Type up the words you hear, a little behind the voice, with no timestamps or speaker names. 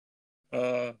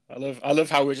I love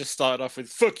how we just started off with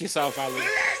 "fuck yourself, Alan."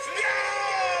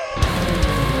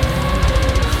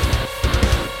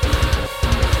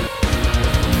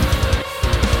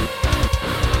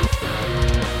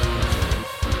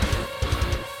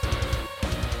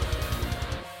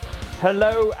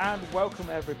 Hello and welcome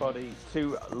everybody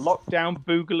to Lockdown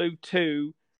Boogaloo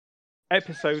 2,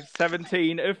 episode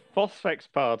 17 of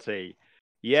Phosphex Party.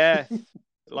 Yes,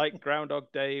 like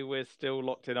Groundhog Day, we're still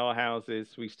locked in our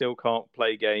houses. We still can't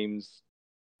play games.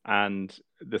 And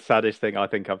the saddest thing I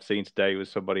think I've seen today was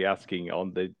somebody asking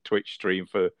on the Twitch stream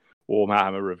for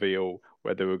Warhammer Reveal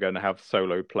whether we're going to have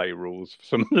solo play rules for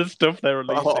some of the stuff they're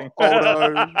releasing. Oh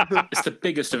no. It's the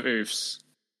biggest of oofs.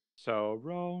 Sorry.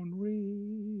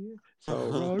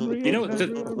 You know,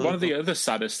 one of the other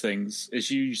saddest things is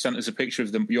you sent us a picture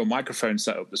of your microphone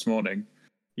setup this morning.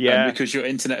 Yeah, and because your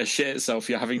internet has shit itself,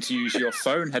 you're having to use your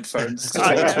phone headphones to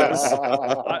talk to us.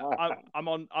 I'm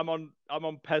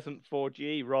on peasant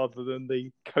 4G rather than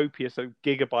the copious of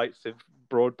gigabytes of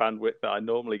broadband width that I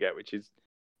normally get, which is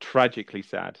tragically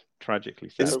sad.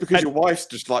 Is this because your wife's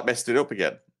just like messed it up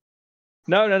again?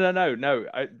 No.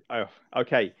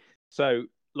 Okay. So,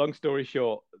 long story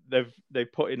short,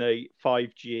 they've put in a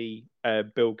 5G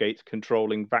Bill Gates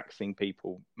controlling vaccine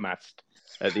people mast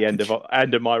at the end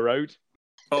of my road.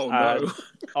 Oh no!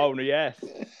 Oh no! Yes.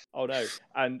 Oh no!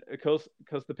 And because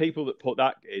the people that put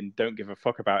that in don't give a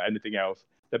fuck about anything else,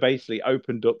 they basically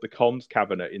opened up the comms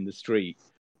cabinet in the street,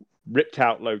 ripped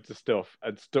out loads of stuff,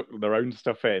 and stuck their own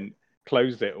stuff in,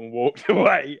 closed it, and walked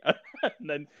away. And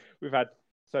then we've had.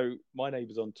 So my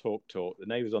neighbour's on Talk. The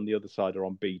neighbours on the other side are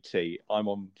on BT. I'm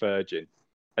on Virgin,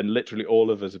 and literally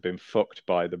all of us have been fucked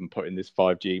by them putting this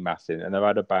 5G mast in, and they've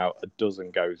had about a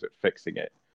dozen goes at fixing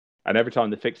it. And every time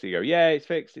they fix it, you go, yeah, it's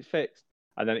fixed.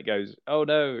 And then it goes, oh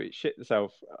no, it shit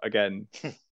itself again.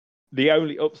 The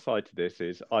only upside to this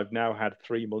is I've now had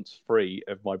 3 months free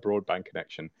of my broadband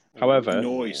connection. However,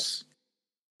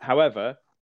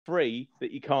 free that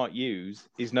you can't use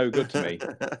is no good to me.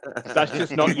 That's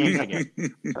just not using it.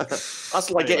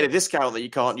 That's like getting a discount that you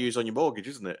can't use on your mortgage,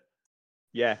 isn't it?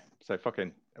 Yeah, so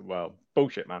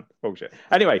bullshit, man. Bullshit.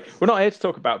 Anyway, we're not here to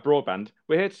talk about broadband.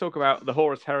 We're here to talk about the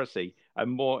Horus Heresy and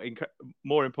more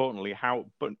importantly,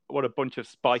 what a bunch of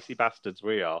spicy bastards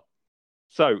we are.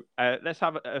 So let's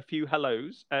have a few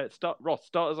hellos. Ross,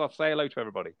 start us off. Say hello to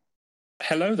everybody.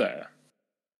 Hello there.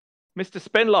 Mr.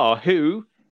 Spinlaw, who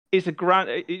is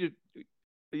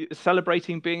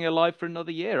celebrating being alive for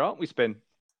another year, aren't we, Spin?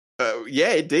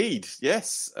 Yeah, indeed.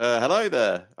 Yes. Hello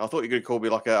there. I thought you were going to call me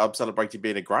like I'm celebrating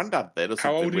being a granddad then or something.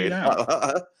 How old weird. Are you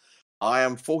now? I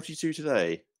am 42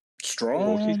 today.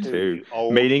 Strong. 42.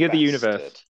 Meaning of the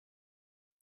universe.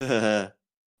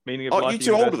 Meaning of life. Aren't you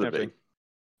too older than me?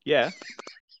 Yeah.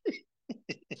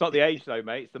 It's not the age though,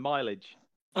 mate. It's the mileage.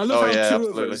 I love how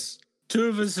two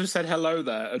of us have said hello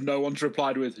there, and no one's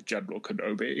replied with General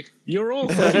Kenobi. You're all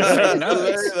fucking fake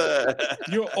nerds.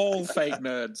 You're all fake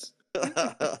nerds.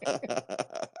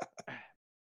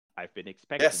 I've been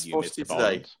expecting you, Mr. Bond.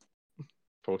 Today.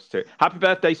 42. Happy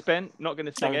birthday, Spin. Not going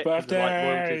to sing Happy it because of like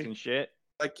birthday. royalties and shit.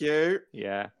 Thank you.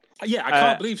 Yeah. Yeah, I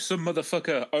can't believe some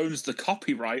motherfucker owns the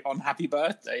copyright on Happy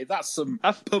Birthday. That's some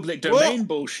public domain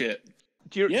bullshit.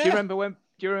 Do you remember when?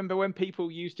 Do you remember when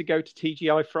people used to go to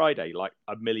TGI Friday like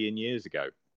a million years ago?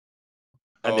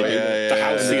 And the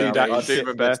house I do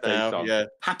remember now. Song. Yeah.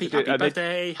 Happy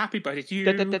birthday to you.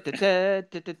 Yeah, they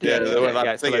weren't allowed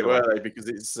to sing it, were they? Because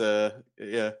it's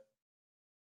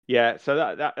Yeah,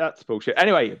 so that's bullshit.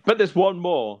 Anyway, but there's one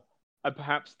more, and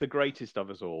perhaps the greatest of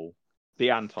us all, the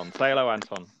Anton. Say hello,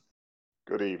 Anton.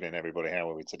 Good evening, everybody. How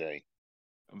are we today?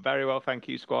 Very well, thank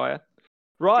you, Squire.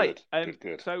 Right,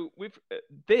 good. So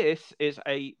this is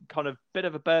a kind of bit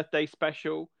of a birthday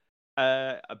special,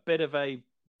 a bit of a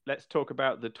let's talk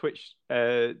about the Twitch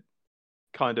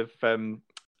kind of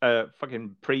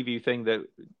fucking preview thing that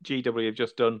GW have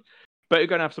just done. But we're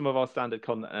going to have some of our standard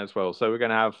content as well. So we're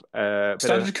going to have a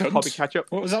bit of hobby catch up.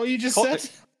 What was that? What you just said?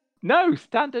 No,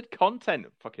 standard content.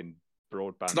 Fucking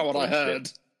broadband. That's not what I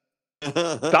heard.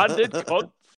 Standard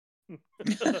content.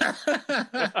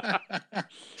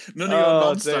 None of your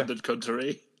non-standard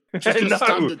country. Just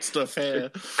standard stuff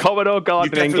here. Commodore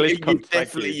Garden English. You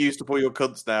definitely used to pull your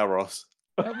cunts now, Ross.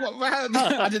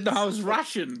 I didn't know I was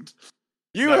rationed.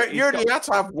 You only had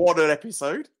to have one an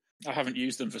episode. I haven't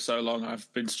used them for so long.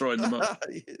 I've been destroying them up.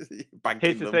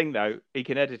 Here's the thing, though. He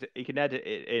can edit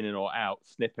it in and or out,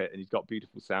 snip it, and he's got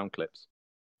beautiful sound clips.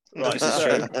 Right, this is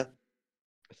true.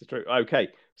 This is true. Okay,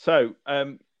 so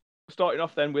starting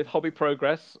off then with hobby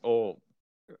progress, or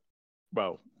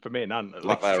well, for me and Anne, at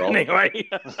least, anyway.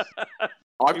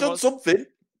 I've done something.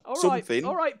 something.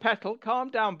 All right, Petal, calm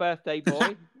down, birthday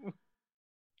boy.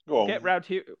 Go on.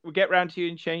 We'll get round to you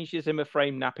and change your Zimmer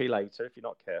frame nappy later if you're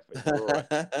not careful. All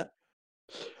right.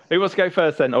 Who wants to go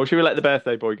first then? Or should we let the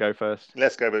birthday boy go first?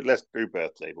 Let's go. Let's do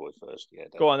birthday boy first. Yeah.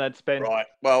 Go on then, Spin. Right.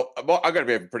 Well, I'm going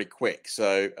to be pretty quick.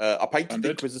 So I painted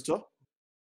the Inquisitor.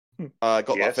 Got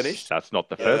that finished. That's not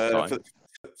the first time.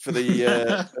 For the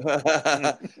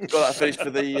got that finished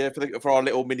for our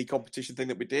little mini competition thing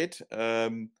that we did.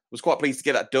 Was quite pleased to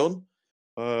get that done.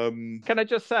 Can I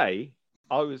just say,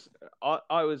 I was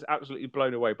absolutely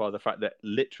blown away by the fact that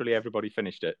literally everybody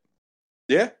finished it.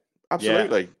 Yeah,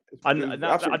 absolutely. Yeah.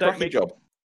 Absolutely job.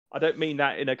 I don't mean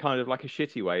that in a kind of like a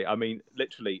shitty way. I mean,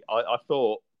 literally, I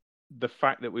thought the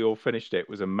fact that we all finished it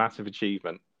was a massive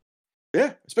achievement.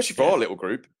 Yeah, especially for our little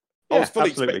group. I was fully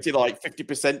expecting like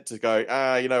 50% to go,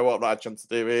 you know what, I've not had a chance to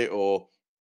do it, or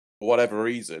for whatever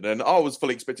reason. And I was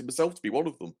fully expecting myself to be one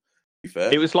of them, to be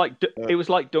fair. It was like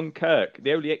Dunkirk.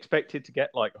 They only expected to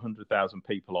get like 100,000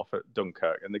 people off at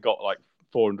Dunkirk, and they got like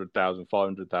 400,000,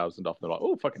 500,000 off. And they're like,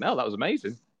 oh, fucking hell, that was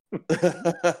amazing.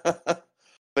 But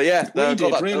yeah, we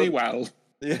did really well.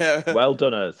 Yeah. Well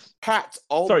done, us. Pat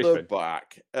on the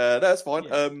back. That's fine.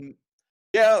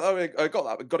 Yeah. I mean, I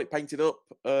got that. Got it painted up.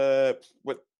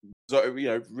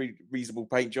 Reasonable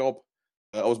paint job.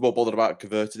 I was more bothered about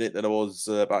converting it than I was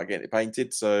about getting it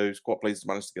painted, so I was quite pleased to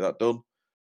manage to get that done.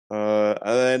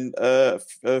 And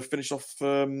then finished off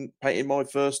painting my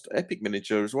first Epic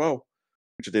miniature as well,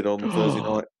 which I did on Thursday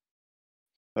night.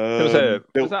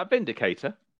 Was that a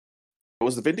Vindicator? It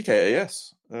was the Vindicator,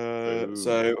 yes.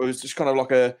 So it was just kind of like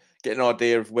getting an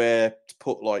idea of where to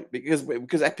put, like,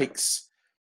 because Epics,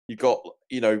 you've got,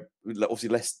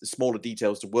 obviously smaller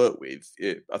details to work with.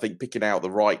 I think picking out the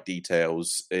right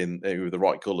details with the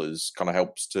right colours kind of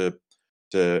helps to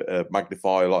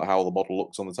magnify like how the model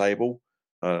looks on the table.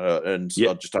 I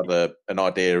just had an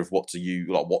idea of what to use,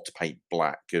 like what to paint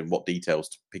black and what details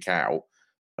to pick out.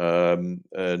 And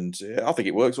I think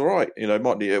it works all right. It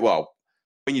might need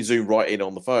when you zoom right in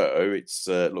on the photo, it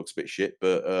looks a bit shit,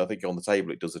 but I think on the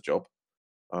table it does the job.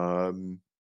 I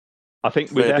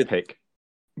think with Epic.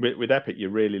 With Epic, you're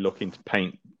really looking to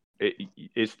paint.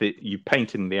 You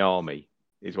painting the army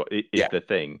is the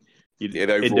thing.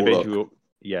 Individual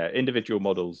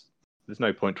models. There's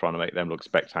no point trying to make them look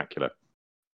spectacular.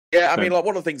 Yeah, I mean, like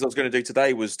one of the things I was going to do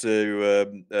today was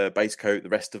to base coat the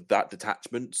rest of that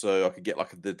detachment, so I could get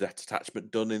like the detachment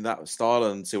done in that style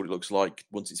and see what it looks like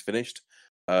once it's finished.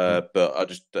 But I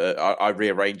just I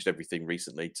rearranged everything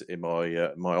recently in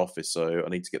my office, so I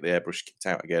need to get the airbrush kicked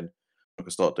out again. I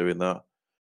can start doing that.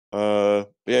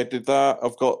 Did that.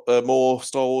 I've got more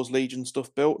Star Wars Legion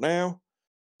stuff built now,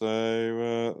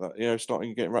 so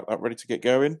starting getting that ready to get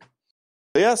going.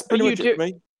 But yeah, that's pretty much it for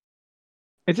me.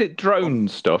 Is it drone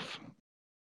stuff?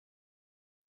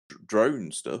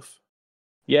 Drone stuff?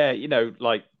 Yeah,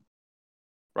 like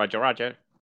Roger.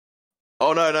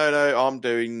 Oh no! I'm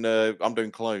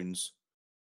doing clones.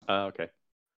 Okay.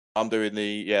 I'm doing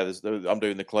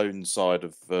the clone side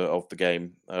of the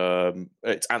game.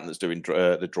 It's Ant that's doing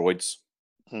the droids.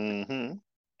 Mm-hmm.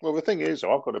 Well, the thing is,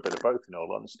 I've got a bit of both, in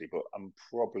all honesty, but I'm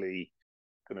probably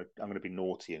gonna be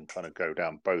naughty and kind of go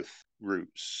down both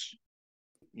routes.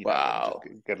 Wow!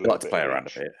 Get a like to play around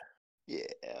a bit. Yeah,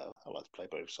 I like to play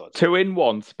both sides. 2 in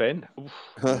 1 spin.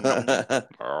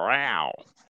 Wow.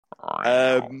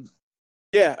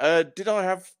 Yeah, did I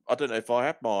have? I don't know if I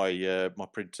had my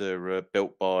printer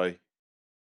built by.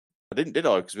 I didn't, did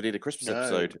I? Because we did a Christmas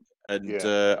episode, and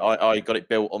I got it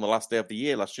built on the last day of the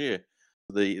year last year.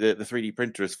 The 3D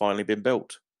printer has finally been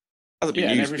built. Hasn't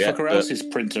been used yet. And every fucker else's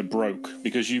printer broke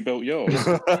because you built yours.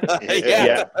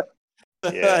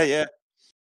 Yeah.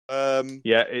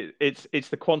 It's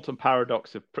the quantum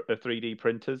paradox of 3D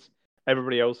printers.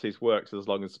 Everybody else's works as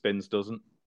long as Spins doesn't.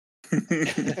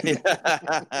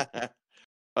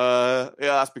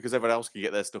 That's because everyone else can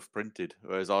get their stuff printed,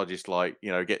 whereas I just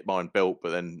get mine built,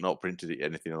 but then not printed it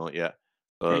anything on it yet.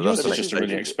 Yours is just a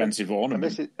really expensive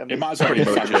ornament. It might as well be a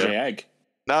Fabergé egg.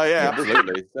 No, yeah,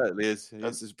 absolutely, it certainly is.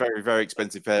 It's a very, very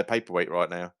expensive paperweight right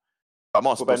now. I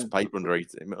might put some paper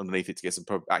underneath it to get some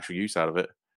actual use out of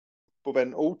it. But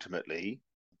then, ultimately,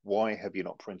 why have you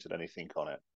not printed anything on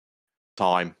it?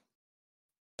 Time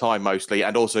mostly,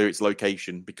 and also its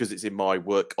location, because it's in my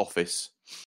work office.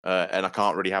 And I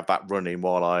can't really have that running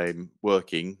while I'm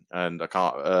working, and I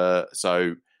can't.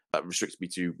 So that restricts me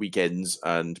to weekends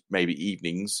and maybe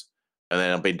evenings. And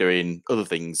then I've been doing other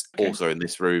things also in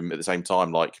this room at the same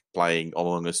time, like playing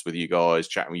Among Us with you guys,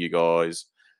 chatting with you guys.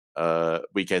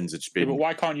 Weekends have just been. But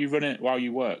why can't you run it while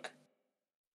you work?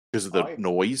 Because of the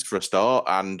noise for a start,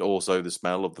 and also the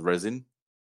smell of the resin.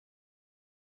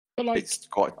 But like, It's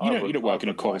quite. you don't work in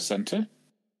a call centre.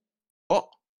 What?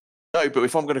 No, but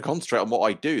if I'm going to concentrate on what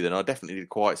I do, then I definitely need a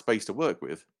quiet space to work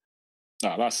with.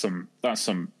 No, that's some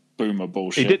boomer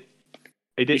bullshit.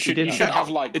 You should have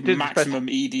like maximum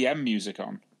EDM music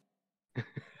on.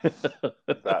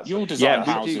 You'll design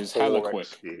houses hella quick.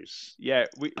 Yeah,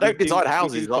 I don't design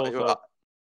houses. Go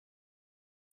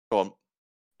on.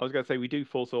 I was going to say, we do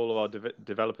force all of our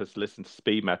developers to listen to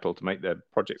speed metal to make their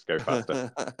projects go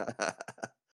faster.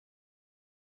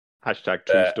 Hashtag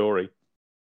true story.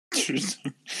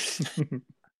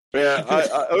 Yeah,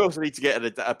 I also need to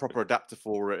get a proper adapter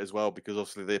for it as well, because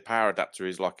obviously the power adapter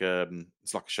is like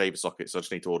it's like a shaver socket, so I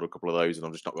just need to order a couple of those, and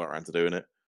I'm just not got around to doing it.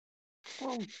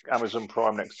 Well, Amazon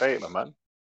Prime next day, my man.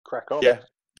 Crack on. Yeah,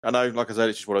 I know. Like I said,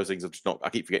 it's just one of those things. I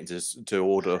keep forgetting to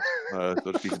order. I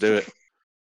just need to do it.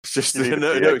 It's just no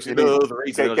other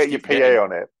reason. Get your PA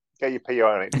on it. Get your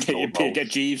PA on it. Get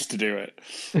Jeeves to do it.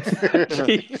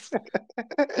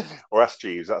 Or ask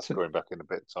Jeeves. That's going back in a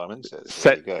bit of time, isn't it?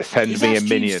 Send me a minion.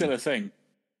 Jeeves still a thing?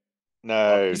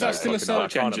 No. Is that still a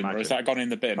search engine, or has that gone in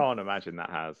the bin? I can't imagine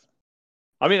that has.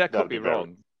 I mean, that could be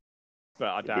wrong, but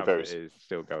I doubt it is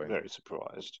still going. Very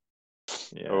surprised.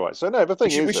 Yeah. All right. So no, the thing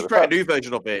is, we should create a new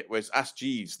version of it, where it's Ask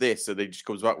Jeeves this, and then he just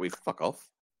comes back with "fuck off."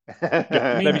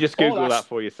 Let me just Google that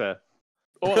for you, sir.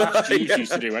 All that Jeeves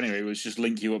used to do anyway was just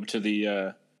link you up to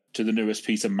the newest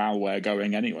piece of malware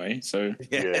going anyway. So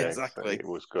yeah, exactly. It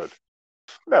was good.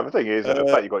 No, the thing is, the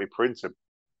fact you've got your printer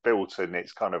built and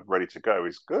it's kind of ready to go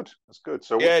is good. That's good.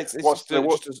 So yeah, it's just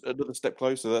another step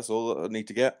closer. That's all that I need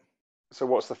to get. So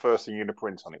what's the first thing you're going to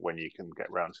print on it when you can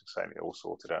get round to saying it all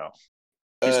sorted out?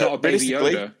 It's not a Baby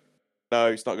Yoda. No,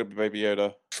 it's not going to be Baby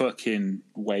Yoda. Fucking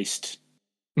waste.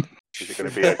 Is it going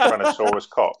to be a Tyrannosaurus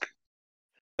cock?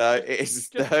 No, it's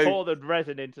just pour the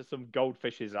resin into some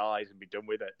goldfish's eyes and be done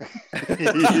with it.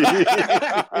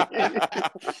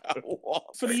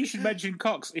 Funny you should mention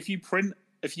cocks. If you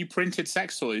printed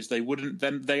sex toys,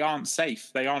 they aren't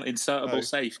safe. They aren't insertable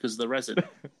safe because of the resin.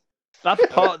 That's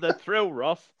part of the thrill,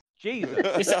 Ross.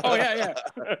 Jesus. Yeah.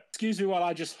 Excuse me while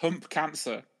I just hump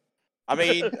cancer. I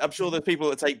mean, I'm sure there's people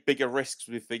that take bigger risks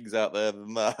with things out there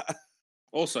than that.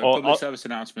 Also, public service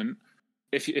announcement.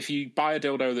 If you buy a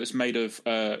dildo that's made of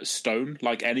stone,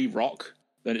 like any rock,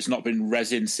 then it's not been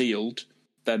resin sealed,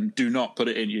 then do not put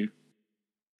it in you.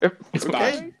 It's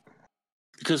bad.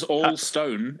 Because all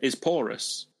stone is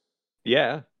porous.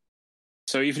 Yeah.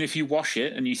 So even if you wash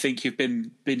it and you think you've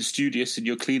been studious in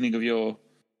your cleaning of your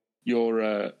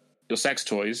sex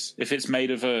toys, if it's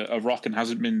made of a rock and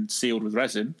hasn't been sealed with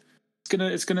resin,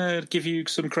 it's gonna give you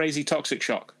some crazy toxic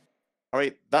shock. I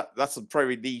mean, that's some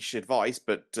very niche advice,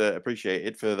 but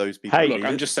appreciated for those people. Hey, look,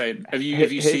 I'm just saying, have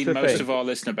you seen most of our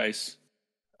listener base?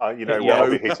 You know what? I'll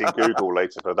be hitting Google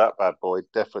later for that bad boy.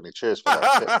 Definitely. Cheers for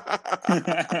that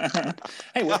tip.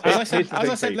 Hey, well, as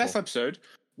I said last episode,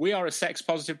 we are a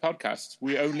sex-positive podcast.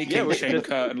 We only kink shame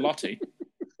Kurt and Lottie.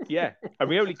 Yeah, and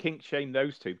we only kink shame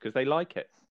those two because they like it.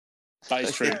 That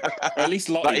is true. Or at least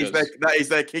Lottie does. That is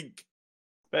their kink.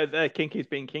 Their kink is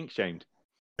being kink shamed.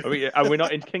 And we're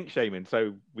not in kink shaming,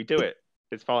 so we do it.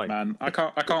 It's fine. Man, I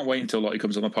can't wait until Lottie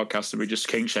comes on the podcast and we just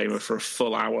kink shame her for a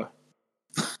full hour.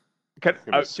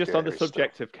 Just on the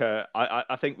subject of Kurt,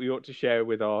 I think we ought to share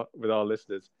with our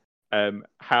listeners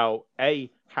how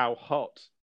hot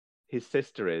his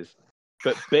sister is,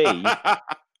 but B,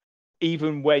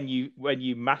 even when you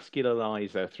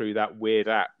masculinize her through that weird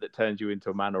app that turns you into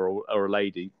a man or a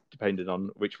lady, depending on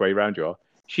which way around you are,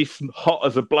 she's hot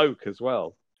as a bloke as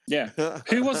well. Yeah.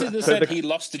 Who was it that said he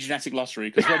lost the genetic lottery?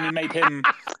 Because when we made him,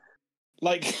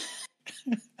 like...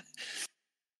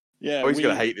 yeah, he's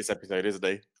going to hate this episode, isn't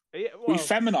he? Yeah, we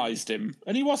feminized him,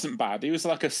 and he wasn't bad. He was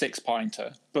like a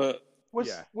 6-pinter, but...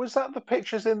 Was that the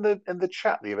pictures in the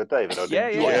chat the other day that I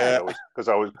didn't join?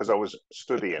 Because I was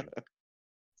studying.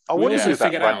 I wonder who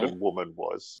that random woman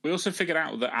was. We also figured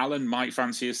out that Alan might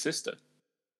fancy his sister.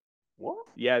 What?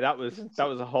 Yeah, that was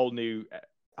a whole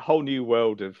new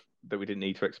world of that we didn't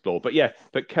need to explore. But yeah,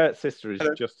 Kurt's sister is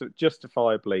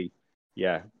justifiably,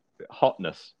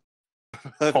 hotness.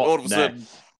 All of a sudden,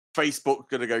 Facebook's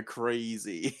gonna go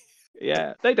crazy.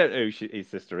 Yeah, they don't know who his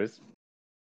sister is.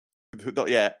 Not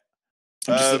yet.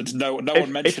 No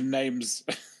one mentioned names.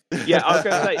 Yeah, I was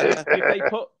going to say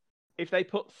if they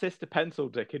put Sister Pencil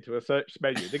Dick into a search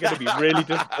menu, they're going to be really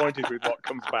disappointed with what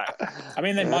comes back. I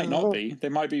mean, they might not be. They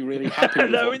might be really happy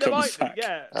with what comes back.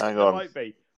 Yeah, they might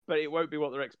be, but it won't be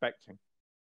what they're expecting.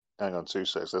 Hang on 2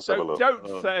 seconds. Let's have a look. Don't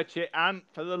search it, Ant,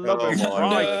 for the love of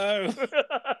Christ.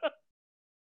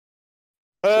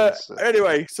 No.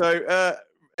 Anyway, so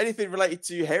anything related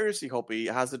to Heresy hobby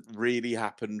hasn't really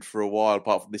happened for a while,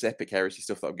 apart from this epic Heresy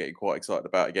stuff that I'm getting quite excited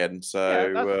about again.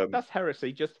 So that's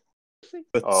Heresy. Just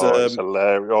but it's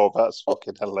hilarious. Oh, that's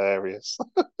fucking hilarious.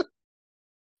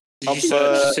 Did you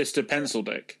search Sister Pencil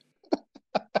Dick?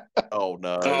 Oh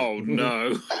no! Oh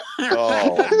no!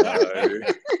 Oh no!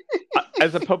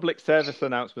 As a public service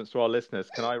announcement to our listeners,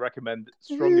 can I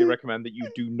strongly recommend that you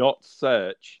do not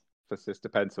search for Sister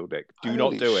Pencil Dick. Do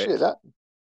not do it.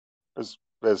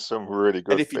 There's some really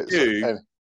good. And if you do,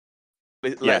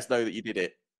 let us know that you did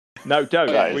it. No,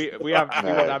 don't. We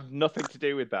have nothing to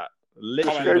do with that.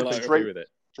 Literally nothing to do with it.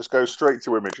 Just go straight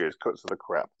to images, cut to the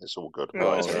crap. It's all good.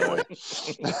 Oh god.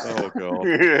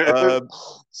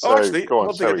 Actually,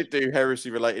 one thing I did do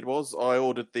heresy related was I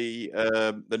ordered the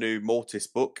new Mortis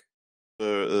book,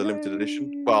 the limited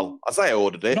edition. Well, I say I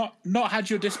ordered it. Not had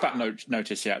your dispatch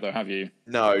notice yet, though, have you?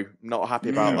 No, not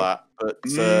happy about that. But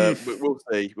we'll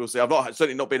see. We'll see. I've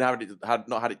certainly not been had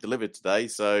it delivered today,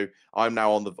 so I'm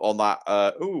now on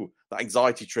that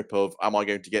anxiety trip of am I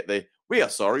going to get the? We are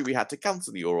sorry, we had to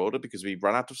cancel your order because we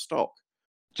ran out of stock.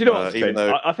 Do you know what?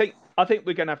 I think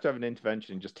we're going to have an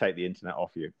intervention and just take the internet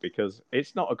off you because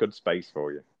it's not a good space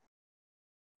for you.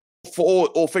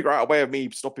 Or figure out a way of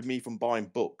stopping me from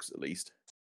buying books at least.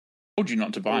 I told you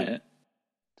not to buy it.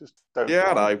 Just don't.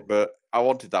 Yeah, I know, but I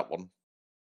wanted that one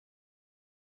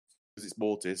because it's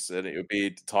Mortis and it would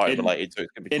be title related, so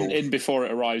it's going to be cool. In before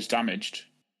it arrives damaged.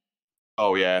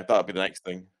 Oh yeah, that'd be the next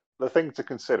thing. The thing to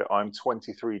consider, I'm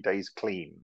 23 days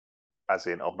clean, as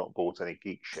in I've not bought any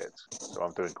geek shit, so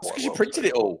I'm doing quite well. Because you printed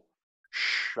it all.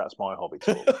 Shh, that's my hobby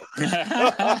talk.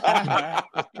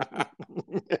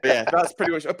 Yeah, that's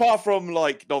pretty much. Apart from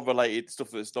like non-related stuff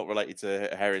that's not related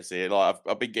to heresy, like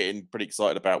I've been getting pretty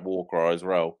excited about Warcry as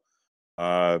well.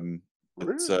 Yeah,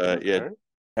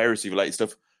 heresy related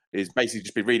stuff is basically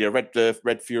just been reading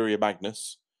Red Fury of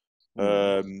Magnus.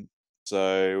 And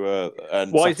why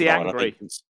is he angry?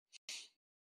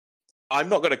 I'm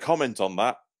not going to comment on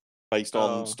that based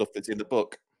on stuff that's in the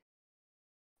book.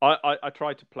 I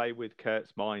tried to play with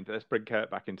Kurt's mind. Let's bring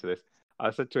Kurt back into this.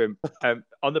 I said to him,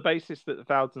 on the basis that the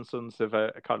Thousand Sons have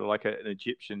a kind of like an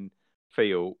Egyptian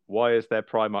feel, why has their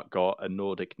Primarch got a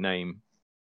Nordic name?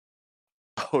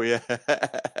 Oh yeah,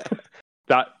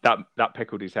 that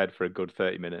pickled his head for a good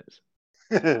 30 minutes.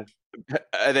 And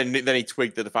then he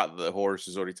twigged at the fact that the Horus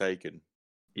is already taken.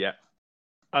 Yeah,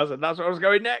 that's where I was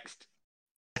going next.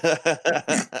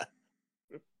 Yeah,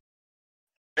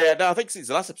 no, I think since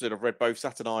the last episode I've read both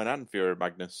Saturnine and Fury of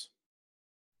Magnus.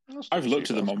 I've looked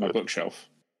at them on my bookshelf.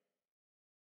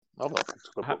 I've not picked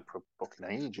up a book in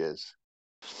ages.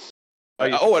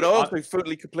 And I also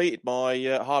fully completed my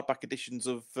hardback editions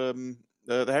of the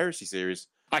Heresy series.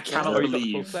 I cannot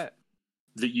believe that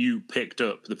you picked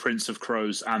up The Prince of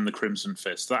Crows and The Crimson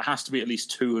Fist. That has to be at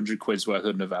least 200 quid's worth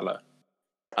of novella.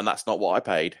 And that's not what I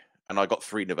paid. And I got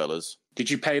 3 novellas. Did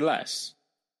you pay less?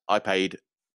 I paid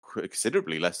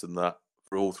considerably less than that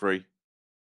for all 3.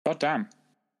 God damn.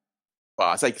 Well,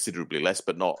 I say considerably less,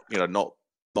 but not a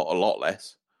lot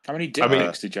less. How many dick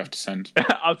pics did you have to send?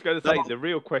 I was going to say, the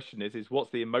real question is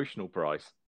what's the emotional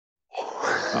price?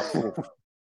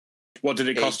 What did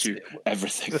it cost you?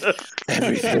 Everything.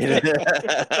 Everything.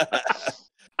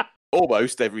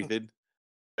 Almost everything.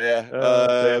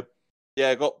 Yeah.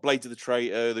 I got Blades of the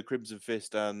Traitor, The Crimson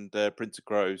Fist, and Prince of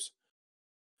Crows.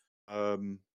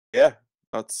 Yeah,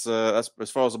 that's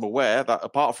as far as I'm aware. That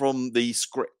apart from the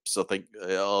scripts, I think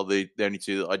are the only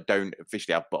 2 that I don't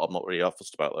officially have, but I'm not really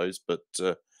fussed about those. But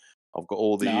I've got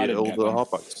all the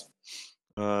hardbacks.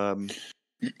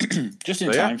 Just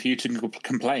in time for you to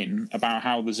complain about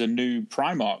how there's a new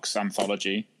Primarchs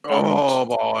anthology. Oh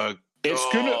my god! It's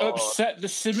going to upset the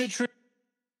symmetry.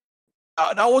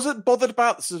 I wasn't bothered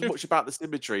about so much about the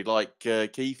symmetry like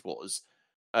Keith was.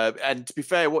 And to be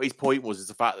fair, what his point was is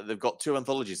the fact that they've got 2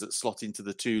 anthologies that slot into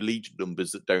the 2 Legion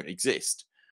numbers that don't exist.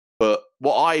 But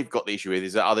what I've got the issue with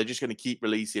is that are they just going to keep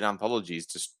releasing anthologies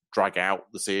to drag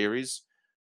out the series?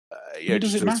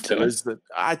 Does it matter?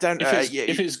 I don't.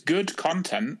 If it's good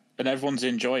content and everyone's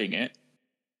enjoying it,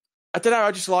 I don't know.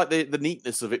 I just like the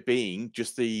neatness of it being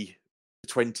just the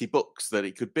 20 books that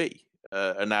it could be,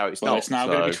 and now it's not. It's now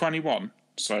going to be 21.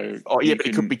 So, but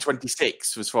it could be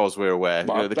 26 as far as we're aware.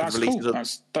 Well, that's cool.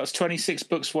 That's 26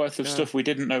 books worth of stuff we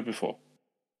didn't know before.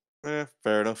 Yeah,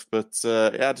 fair enough. But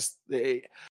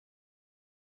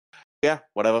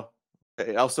whatever.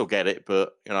 I'll still get it,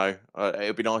 but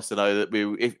it'd be nice to know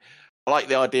that I like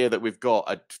the idea that we've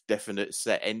got a definite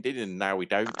set ending, and now we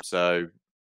don't. So,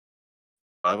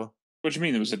 whatever. What do you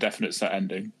mean there was a definite set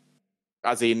ending?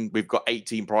 as in we've got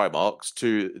 18 Primarchs,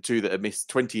 two that are missed,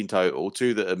 20 in total,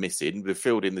 2 that are missing. We've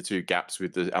filled in the 2 gaps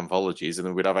with the anthologies, and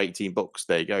then we'd have 18 books.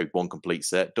 There you go, 1 complete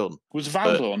set done. Was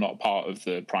Valdor not part of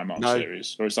the Primarch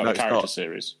series, or is that a character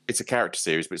series? It's a character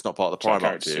series, but it's not part of the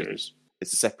Primarch series.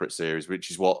 It's a separate series,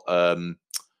 which is what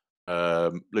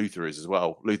Luther is as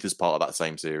well. Luther's part of that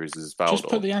same series as Valdor. Just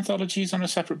put the anthologies on a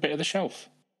separate bit of the shelf.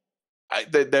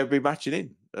 They'll be matching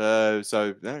in.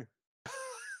 So no.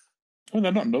 Well,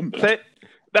 they're not numbered.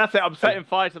 That's it. I'm setting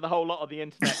fire to the whole lot of the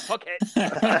internet. Fuck it.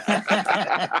 Fuck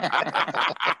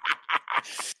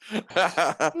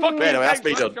it. Anyway, that's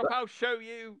me done. I'll show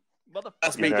you, motherfucker.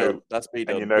 That's me done. That's me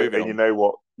done. And you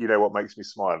know what makes me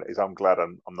smile is I'm glad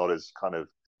I'm not as kind of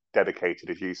dedicated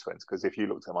as you, Swens, because if you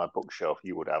looked at my bookshelf,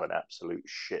 you would have an absolute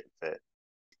shit fit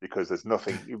because there's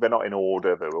nothing. They're not in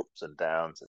order. They're ups and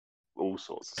downs. All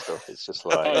sorts of stuff. It's just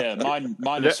like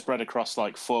mine is spread across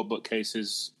like 4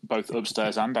 bookcases, both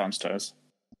upstairs and downstairs.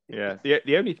 Yeah,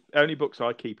 the only books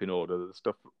I keep in order are the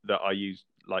stuff that I use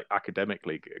like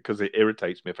academically because it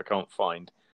irritates me if I can't find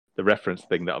the reference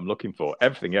thing that I'm looking for.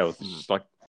 Everything else is just like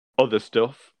other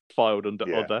stuff filed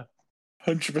under other.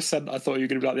 100%. I thought you were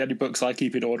going to be like the only books I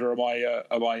keep in order are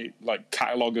my like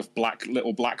catalogue of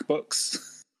little black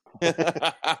books.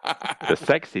 The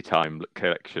sexy time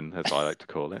collection, as I like to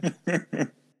call it.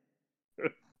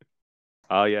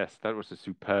 Ah, yes, that was a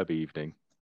superb evening.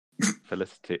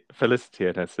 Felicity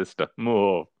and her sister.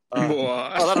 More.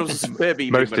 That was a superb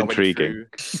evening. Most intriguing.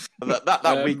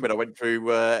 That week when I went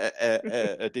through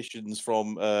editions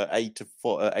from A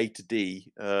to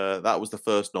D, that was the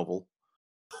first novel.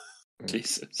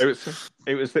 Jesus.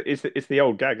 It's the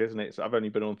old gag, isn't it? I've only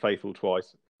been on Faithful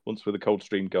twice. Once with the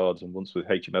Coldstream Guards and once with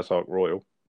HMS Ark Royal.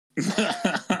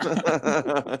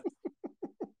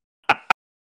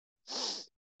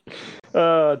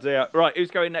 Oh dear. Right, who's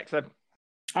going next then?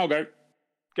 I'll go.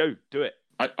 Go, do it.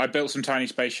 I built some tiny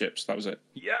spaceships, that was it.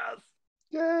 Yes!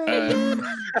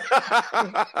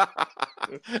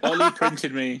 Ollie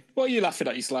printed me. What are you laughing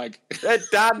at, you slag?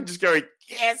 Dan just going,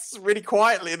 yes, really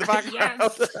quietly in the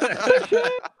background.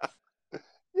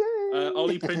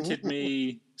 Ollie printed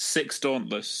me 6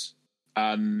 Dauntless,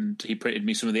 and he printed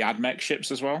me some of the AdMech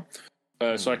ships as well.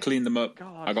 So I cleaned them up,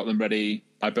 I got them ready,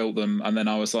 I built them, and then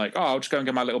I was like, I'll just go and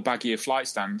get my little baggie of flight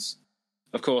stands.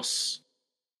 Of course,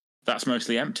 that's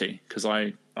mostly empty, because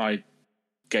I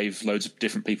gave loads of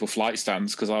different people flight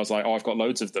stands, because I was like, I've got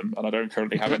loads of them, and I don't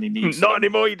currently have any need for Not them.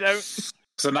 anymore, you don't.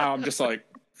 So now I'm just like,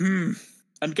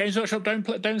 And Games Workshop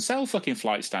don't sell fucking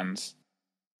flight stands.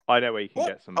 I know where you can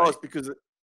get some. Oh, it's because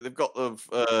they've got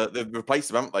they've replaced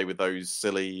them, haven't they, with those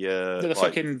silly the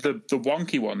fucking the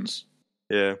wonky ones.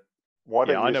 Yeah.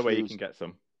 I know where you can get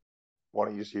some. Why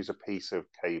don't you just use a piece of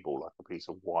cable, like a piece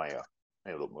of wire?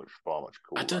 It'll look far much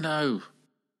cooler. I don't know.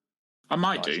 I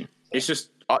might do. It's just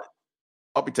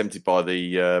I'll be tempted by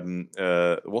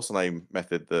the what's the name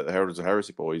method that the Heralds of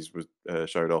Heresy boys was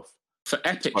showed off for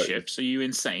epic ships. Are you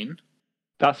insane?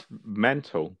 That's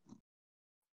mental.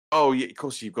 Oh yeah, of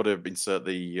course you've got to insert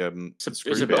the.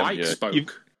 It's a bike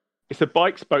spoke. It's a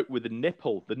bike spoke with a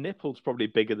nipple. The nipple's probably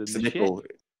bigger than the nipple.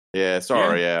 Ship. Yeah,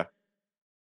 sorry, yeah.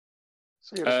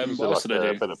 So you just use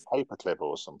a bit of paperclip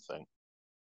or something.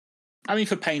 I mean,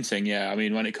 for painting, yeah. I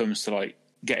mean, when it comes to like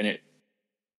getting it,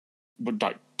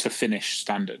 like to finish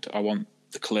standard, I want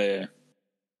the clear.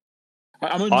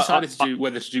 I'm undecided to do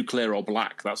whether to do clear or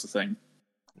black. That's the thing.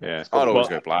 Yeah, I'd always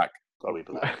go black. Gotta be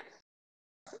black.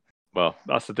 Well,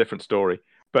 that's a different story.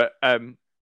 But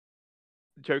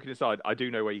joking aside, I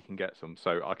do know where you can get some,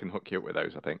 so I can hook you up with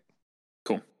those. I think.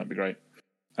 Cool, that'd be great.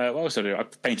 What else did I do? I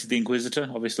painted the Inquisitor.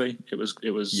 Obviously, it was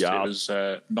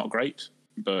not great,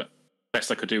 but best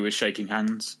I could do was shaking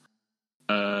hands.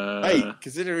 Hey,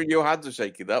 considering your hands were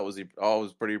shaking, I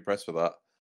was pretty impressed with that.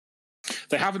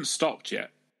 They haven't stopped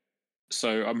yet,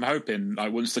 so I'm hoping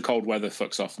once the cold weather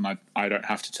fucks off and I don't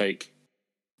have to take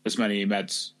as many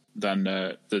meds, then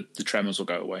the tremors will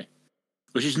go away,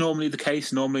 which is normally the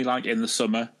case. Normally, like in the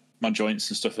summer, my joints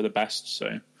and stuff are the best.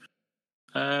 So,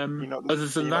 other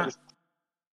than that.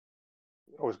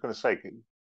 I was going to say,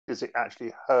 does it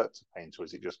actually hurt to paint, or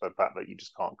is it just the fact that you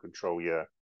just can't control your?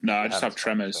 No, I just have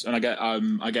tremors, and I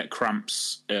get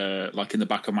cramps like in the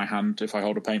back of my hand if I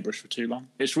hold a paintbrush for too long.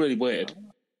 It's really weird.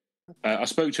 I've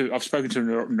spoken to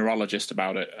a neurologist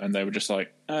about it, and they were just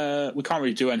like, "We can't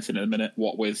really do anything at the minute.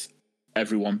 What with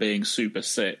everyone being super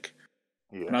sick."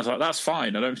 Yeah. And I was like, "That's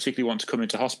fine. I don't particularly want to come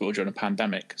into hospital during a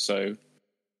pandemic, so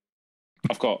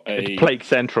I've got It's Plague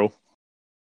Central."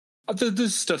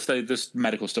 There's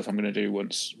medical stuff I'm going to do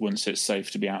once it's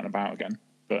safe to be out and about again.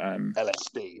 But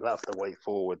LSD, that's the way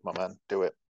forward, my man. Do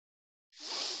it.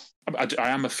 I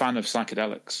am a fan of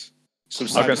psychedelics, Some I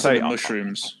was gonna say, psilocybin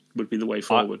mushrooms would be the way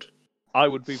forward. I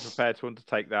would be prepared to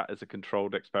undertake that as a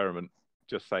controlled experiment.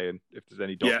 Just saying, if there's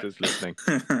any doctors listening,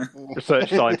 research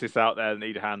scientists out there that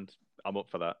need a hand, I'm up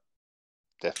for that.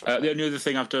 Definitely. The only other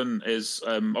thing I've done is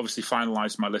obviously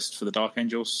finalised my list for the Dark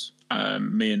Angels.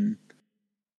 Me and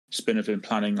Spin have been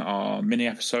planning our mini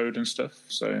episode and stuff.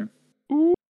 So,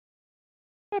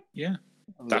 yeah,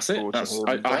 that's it.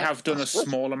 I have done a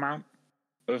small amount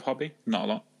of hobby, not a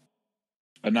lot.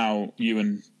 And now you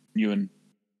and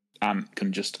Ant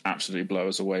can just absolutely blow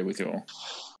us away with your...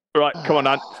 Right, come on,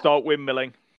 Ant, start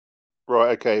windmilling.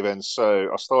 Right, okay then.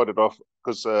 So I started off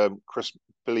because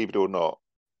believe it or not,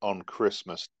 on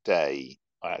Christmas Day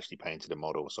I actually painted a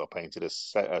model. So I painted a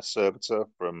servitor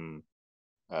from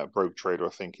Rogue Trader, I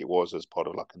think it was, as part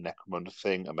of like a Necromunda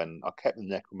thing, and then I kept the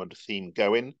Necromunda theme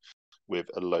going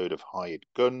with a load of hired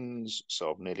guns.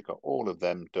 So I've nearly got all of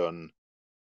them done.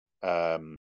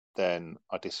 Then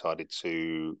I decided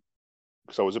to,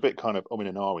 because I was a bit kind of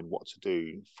in what to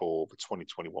do for the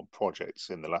 2021 projects.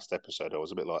 In the last episode, I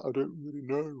was a bit like, I don't really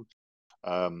know.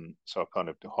 So I kind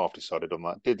of half decided on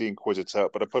that. Did the Inquisitor,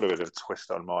 but I put a bit of a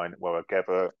twist on mine where I gave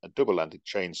her a double-handed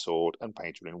chainsword and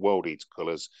painted in World Eater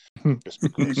colours just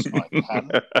because I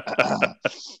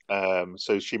can.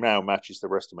 So she now matches the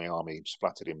rest of my army,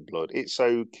 splattered in blood. It's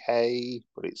okay,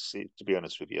 but to be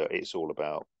honest with you, it's all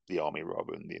about the army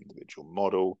rather than the individual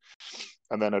model.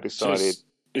 And then I decided... So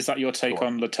is that your take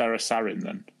on Latera Sarin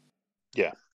then?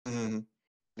 Yeah. Mm-hmm.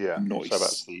 Yeah. Nice. So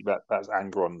that's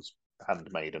Angron's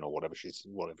handmaiden or whatever she is.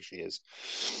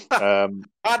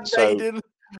 Handmaiden.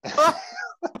 I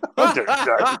don't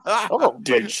know.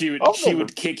 Dude, she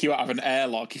would kick you out of an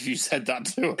airlock if you said that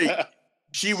to her.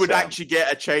 She would actually get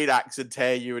a chain axe and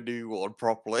tear you a new one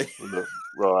properly.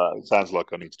 Right, it sounds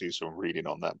like I need to do some reading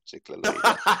on that particular lady.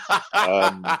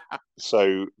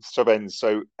 So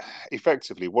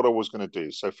effectively, what I was going to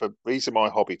do. So these are my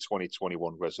hobby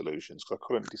 2021 resolutions, because I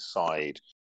couldn't decide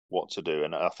what to do,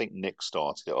 and I think Nick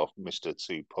started it off, Mr.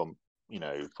 Two Pump,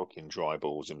 fucking dry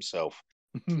balls himself.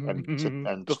 And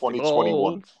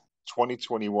 2021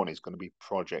 is going to be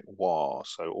Project War.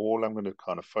 So all I'm going to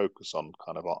kind of focus on,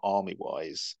 kind of army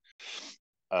wise,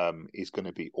 is going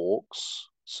to be orcs.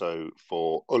 So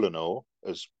for Ullanor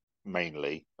as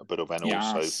mainly, then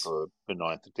also for the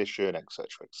 9th edition, etc.,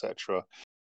 etc.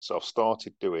 So I've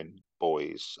started doing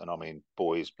boys, and I mean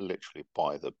boys literally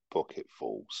by the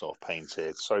bucketful. So I've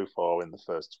painted so far in the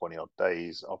first 20 odd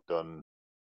days. I've done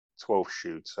 12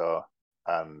 shooter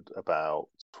and about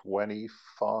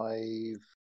 25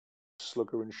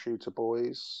 slugger and shooter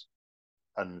boys,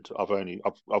 and I've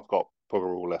got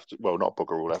bugger all left. Well, not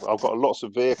bugger all left. I've got lots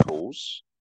and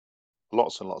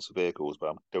lots of vehicles, but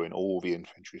I'm doing all the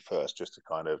infantry first just to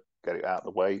kind of get it out of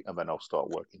the way, and then I'll start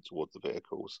working towards the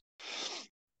vehicles.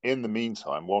 In the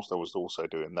meantime, whilst I was also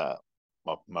doing that,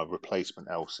 my replacement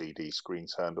LCD screen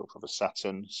turned up for the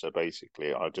Saturn. So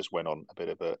basically, I just went on a bit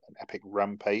of an epic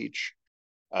rampage,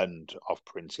 and I've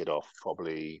printed off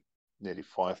probably nearly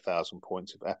 5,000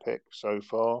 points of epic so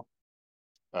far,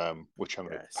 which I'm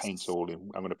going to paint all in.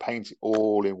 I'm going to paint it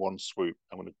all in one swoop.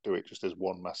 I'm going to do it just as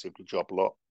one massive job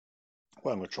lot.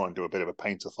 Well, I'm going to try and do a bit of a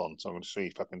paint-a-thon. So I'm going to see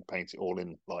if I can paint it all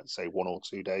in, like, say, 1 or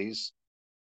 2 days,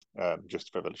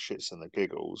 just for the shits and the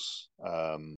giggles.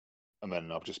 And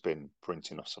then I've just been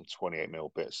printing off some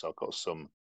 28mm bits. So I've got some,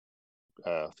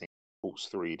 I think, Cults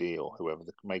 3D or whoever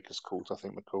the makers called, I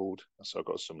think they're called. So I've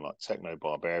got some like Techno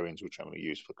Barbarians, which I'm going to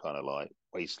use for kind of like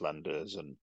Wastelanders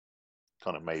and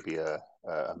kind of maybe a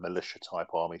militia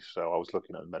type army. So I was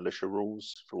looking at militia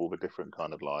rules for all the different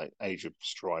kind of like Age of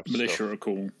Strife militia stuff. Are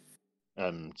cool.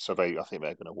 So I think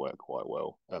they're going to work quite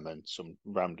well. And then some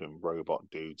random robot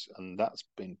dudes, and that's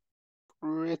been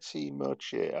pretty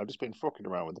much it. I've just been fucking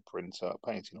around with the printer,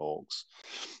 painting orcs,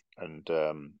 and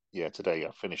today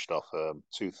I finished off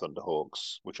 2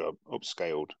 Thunderhawks, which I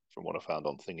upscaled from what I found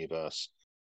on Thingiverse.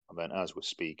 And then, as we're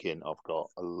speaking, I've got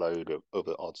a load of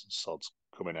other odds and sods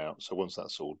coming out. So once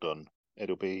that's all done,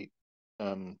 it'll be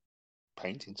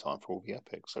painting time for all the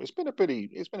epics. So it's been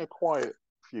a quiet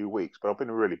few weeks, but I've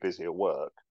been really busy at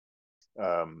work.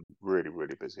 Really,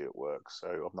 really busy at work. So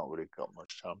I've not really got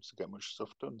much time to get much stuff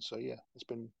done. So yeah, it's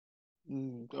been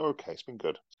okay. It's been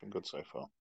good. It's been good so far.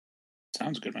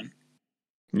 Sounds good, man.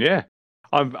 Yeah,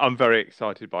 I'm very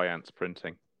excited by Ant's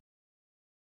printing.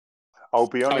 I'll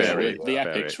be honest with you. The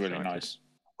epic's really nice.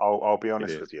 I'll be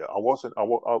honest with you.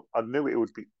 I knew it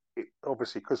would be.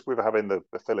 Obviously, because we were having the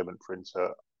filament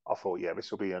printer, I thought, yeah,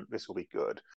 this will be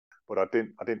good. But I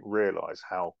didn't realise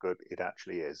how good it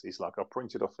actually is. It's like I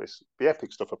printed off the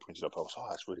epic stuff I printed off. I was,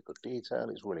 that's really good detail.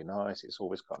 It's really nice. It's all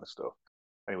this kind of stuff.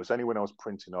 And it was only when I was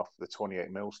printing off the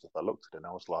 28mm stuff, I looked at it and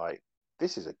I was like,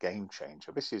 this is a game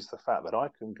changer. This is the fact that I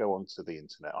can go onto the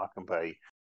internet, I can pay,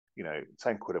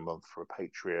 10 quid a month for a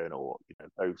Patreon, or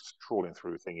those trawling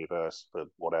through Thingiverse for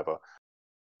whatever,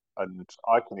 and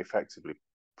I can effectively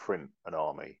print an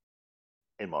army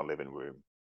in my living room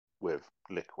with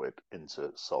liquid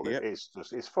into solid. Yep.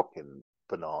 It's fucking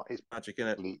banana. It's magic,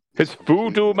 isn't it? It's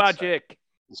voodoo magic.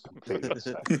 It's completely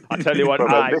insane. I tell you what,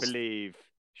 But believe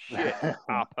shit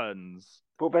happens.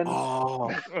 But then,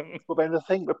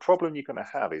 the problem you're going to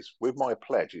have is with my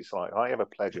pledge. It's like I have a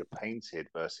pledge of painted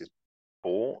versus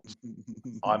bought.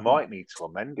 I might need to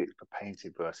amend it for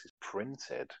painted versus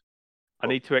printed. I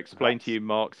need to explain to you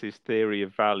Marx's theory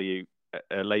of value,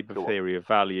 Labour theory of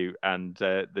value, and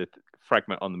the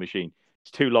fragment on the machine.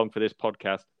 It's too long for this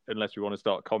podcast, unless we want to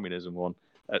start a communism one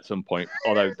at some point.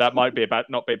 Although that might be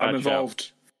not be a bad. I'm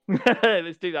involved.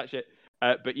 Let's do that shit.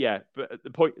 But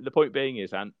the point being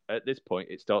is, and at this point,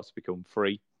 it starts to become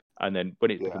free, and then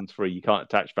when it becomes free, you can't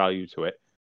attach value to it.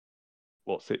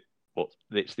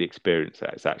 It's the experience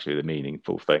that's actually the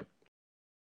meaningful thing.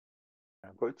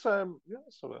 But it's so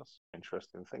that's an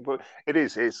interesting thing. But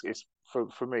it's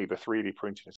for me, the 3D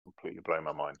printing is completely blowing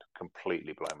my mind.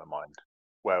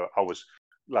 Where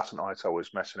last night I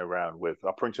was messing around with.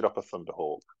 I printed up a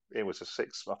Thunderhawk. It was I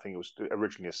think it was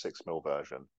originally a 6mm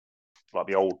version, like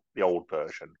the old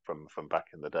version from back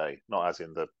in the day. Not as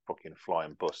in the fucking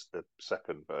flying bus, the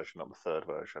second version, not the third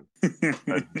version.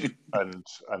 and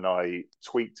I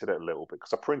tweaked it a little bit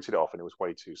because I printed it off and it was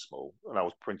way too small, and I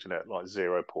was printing it like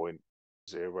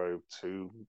 0.02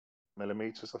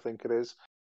 millimeters, I think it is.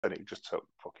 And it just took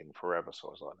fucking forever. So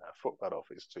I was like, no, fuck that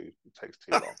off. It takes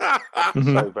too long.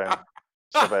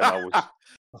 so then I was.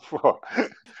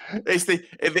 It's the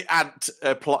ant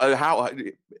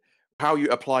how you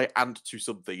apply ant to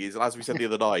something is, as we said the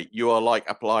other night, you are like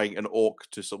applying an orc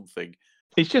to something.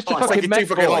 It's just a fucking mech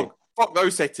boy. Fuck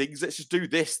those settings. Let's just do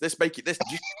this. Let's make it this.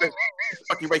 Just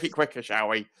fucking make it quicker, shall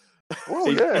we? Well,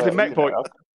 He's a mech boy.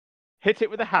 Hit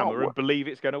it with a hammer and believe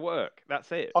it's going to work.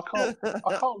 That's it. I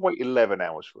can't wait 11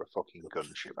 hours for a fucking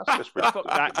gunship. That's just ridiculous.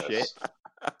 Fuck that shit.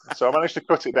 So I managed to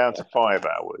cut it down to 5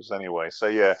 hours anyway. So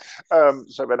yeah.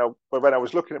 So then I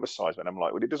was looking at the size, and I'm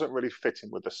like, well, it doesn't really fit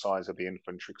in with the size of the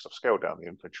infantry because I've scaled down the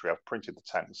infantry. I've printed the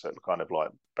tanks at kind of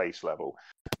like base level,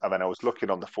 and then I was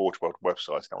looking on the Forge World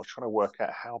website, and I was trying to work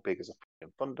out how big is a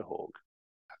fucking Thunderhawk,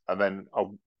 and then I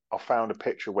found a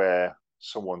picture where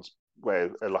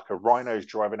like a rhino's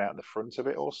driving out in the front of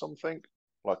it or something,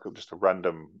 like just a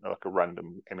random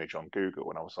image on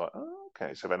Google, and I was like, oh,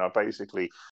 okay. So then I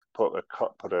basically put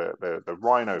the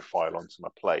rhino file onto my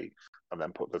plate, and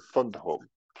then put the Thunderhawk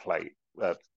plate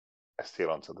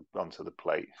STL onto the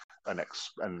plate, and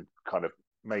kind of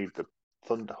made the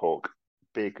Thunderhawk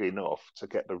big enough to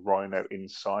get the rhino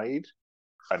inside,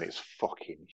 and it's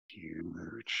fucking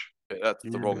huge. That's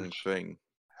the wrong thing.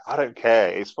 I don't care.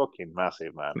 It's fucking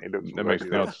massive, man. It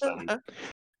looks so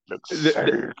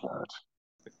good.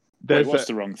 Wait, what's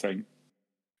the wrong thing?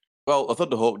 Well, a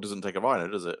Thunderhawk doesn't take a rhino,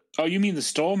 does it? Oh, you mean the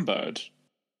Stormbird?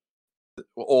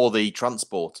 Or the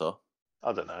transporter?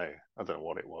 I don't know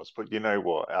what it was, but you know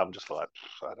what? I'm just like,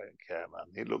 I don't care,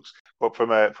 man. It looks, but from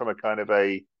a kind of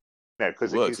a,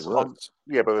 because it works.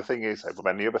 Yeah, but the thing is,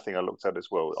 man, the other thing I looked at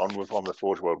as well on the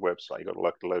Forge World website, you got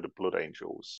like a load of Blood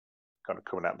Angels kind of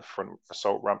coming out the front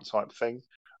assault ramp type thing,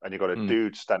 and you got a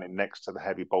dude standing next to the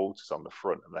heavy bolters on the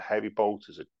front, and the heavy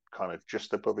bolters are kind of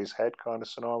just above his head kind of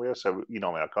scenario. So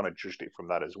I kind of judged it from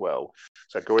that as well.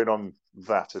 So going on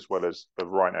that as well as the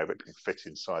rhino that can fit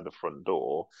inside the front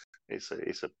door, the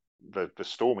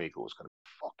Storm Eagle is going to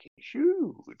be fucking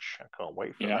huge. I can't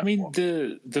wait for that. I mean,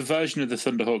 the version of the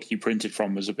Thunderhawk you printed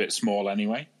from was a bit small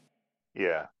anyway.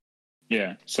 Yeah.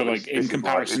 Yeah, so like in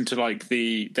comparison to like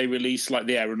they released like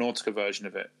the Aeronautica version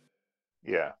of it.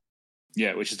 Yeah.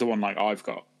 Yeah, which is the one like I've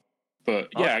got. But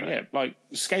yeah, like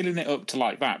scaling it up to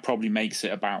like that probably makes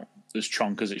it about as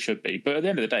chonk as it should be. But at the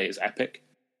end of the day, it's epic.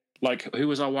 Like, who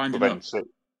was I winding up?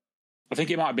 I think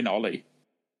it might have been Ollie.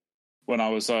 When I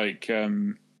was like,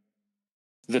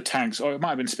 the tanks, or it might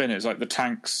have been Spinners, like the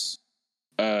tanks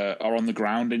are on the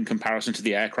ground in comparison to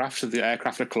the aircraft, so the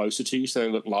aircraft are closer to you, so they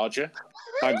look larger.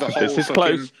 Like the whole this is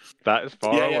close. That is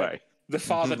far away. Yeah. The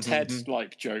Father Ted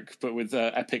like joke, but with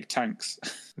epic tanks.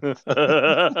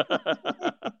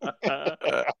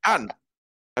 And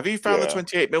have you found the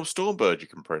 28mm Stormbird you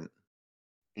can print?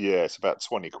 Yeah, it's about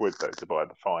 20 quid though to buy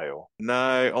the file.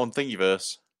 No, on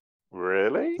Thingiverse.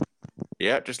 Really?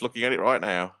 Yeah, just looking at it right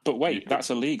now. But wait, that's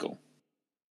illegal.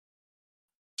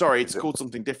 Sorry, it's called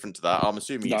something different to that. I'm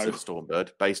assuming it's a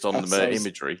Stormbird based on the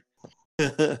imagery.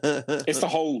 It's the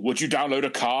whole, would you download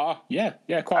a car? Yeah,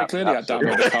 quite clearly I'd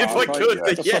download a car. If I could,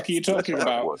 what the fuck are you talking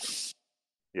about?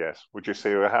 Yes. Would you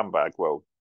see a handbag? Well,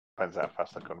 depends how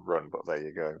fast I can run, but there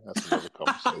you go. That's another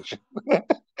conversation.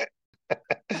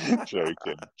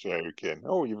 Joking.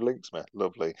 Oh, you've linked me.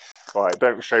 Lovely. Right,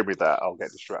 don't show me that. I'll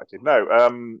get distracted.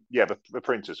 No, yeah, the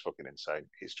printer's fucking insane.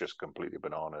 It's just completely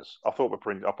bananas. I thought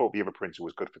the other printer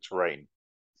was good for terrain,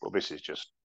 but this is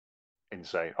just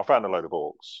insane. I found a load of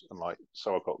orcs, and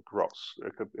so I've got grots.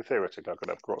 Theoretically, I could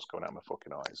have grots going out of my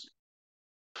fucking eyes.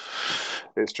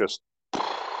 It's just.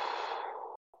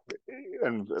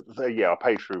 And yeah,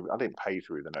 I didn't pay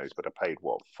through the nose, but I paid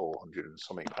what £400 and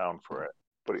something for it.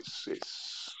 But it's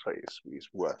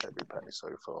worth every penny so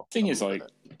far. Thing is,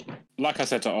 like I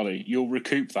said to Ollie, you'll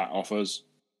recoup that off us.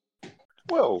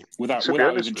 Well, without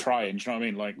even trying. Do you know what I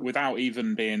mean? Like without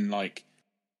even being like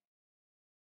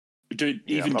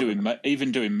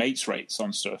doing mates rates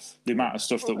on stuff. The amount of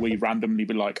stuff that we randomly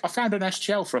be like, I found an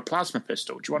STL for a plasma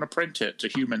pistol. Do you want to print it to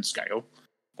human scale?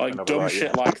 Like dumb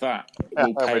shit like that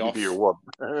will pay off. Do you want?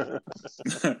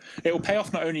 It will pay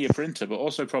off not only your printer, but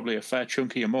also probably a fair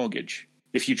chunk of your mortgage.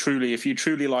 If you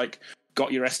truly like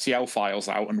got your STL files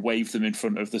out and waved them in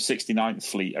front of the 69th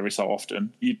Fleet every so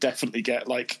often, you definitely get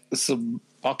like some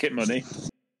pocket money.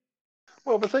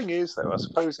 Well, the thing is, though, I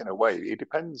suppose in a way it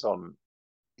depends on.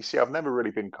 You see, I've never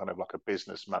really been kind of like a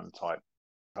businessman type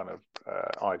kind of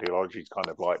ideology, kind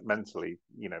of like mentally,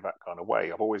 that kind of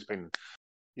way. I've always been.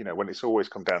 When it's always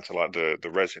come down to like the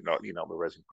resin, not the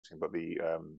resin printing, but the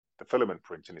filament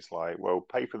printing, it's like, well,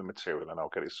 pay for the material and I'll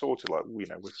get it sorted. Like,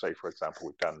 with say, for example,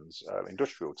 with Dan's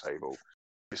industrial table,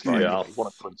 it's like, if you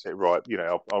want to print it right,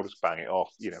 I'll just bang it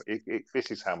off.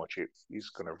 This is how much it is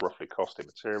going to roughly cost in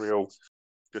material.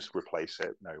 Just replace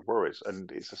it, no worries.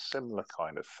 And it's a similar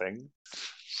kind of thing.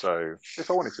 So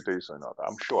if I wanted to do something like that,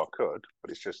 I'm sure I could,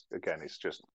 but it's just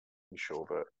ensure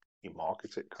that you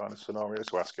market it kind of scenario,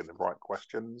 so asking the right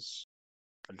questions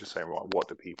and just saying, right, what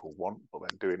do people want, but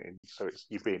then doing it so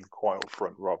you're being quite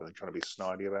upfront rather than trying to be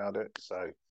snidey about it.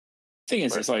 So thing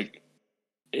is,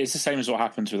 it's the same as what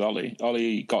happens with Ollie.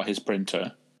 Ollie got his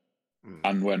printer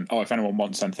and went, oh, if anyone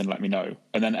wants anything, let me know.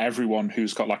 And then everyone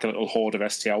who's got like a little hoard of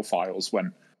STL files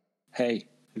went, hey,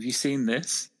 have you seen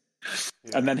this?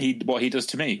 Yeah. And then what he does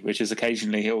to me, which is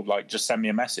occasionally he'll like just send me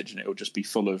a message and it'll just be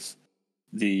full of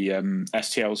the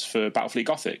STLs for Battlefleet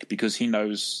Gothic, because he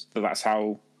knows that's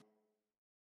what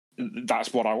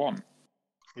I want.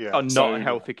 Yeah, not a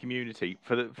healthy community.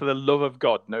 For the love of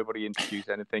God, nobody introduce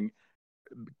anything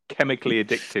chemically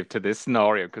addictive to this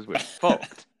scenario because we're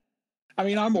fucked. I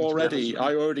mean, I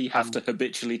already have to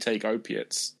habitually take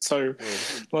opiates, so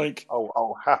like,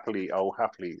 I'll happily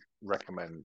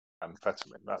recommend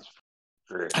amphetamine. That's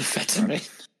great.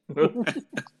 Amphetamine.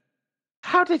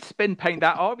 How did Spin paint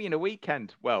that army in a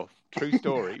weekend? Well, true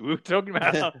story. We were talking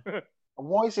about. And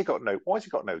why has he got no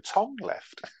tongue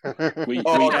left? We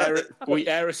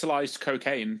aerosolized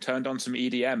cocaine, turned on some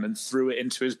EDM, and threw it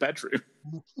into his bedroom.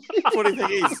 Funny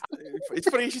thing is, it's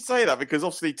funny you should say that, because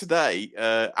obviously today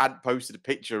Ant posted a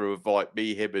picture of like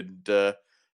me, him, and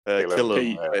Killer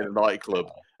in a nightclub,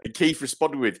 and Keith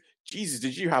responded with, Jesus,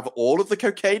 did you have all of the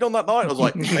cocaine on that night? I was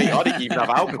like, mate, I didn't even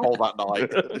have alcohol that night.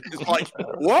 It's like,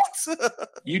 what?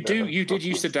 You did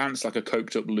used to dance like a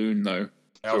coked up loon, though.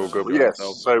 Oh, good. Yes.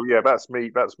 So yeah, that's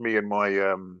me and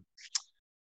my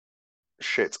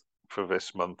shit for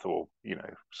this month, or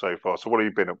so far. So what have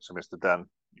you been up to, Mr. Dan?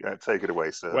 Yeah, take it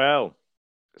away, sir. Well,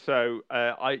 so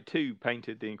I too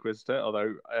painted the Inquisitor,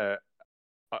 although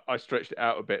I stretched it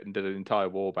out a bit and did an entire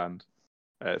warband.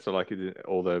 So like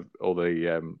all the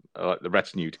like the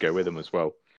retinue to go with them as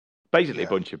well. Basically, a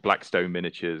bunch of Blackstone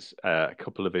miniatures, a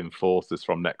couple of enforcers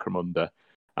from Necromunda,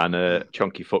 and a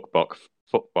chunky footbot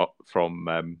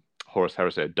from Horus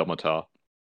Heresy Domitar.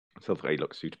 So they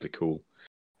look suitably cool.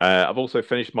 I've also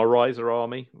finished my Riser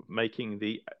army, making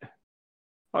the.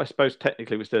 I suppose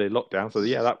technically we're still in lockdown, so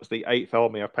yeah, that was the 8th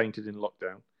army I painted in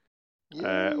lockdown.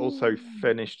 Also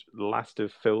finished last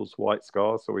of Phil's White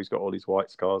Scars, so he's got all his White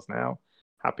Scars now.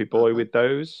 Happy boy with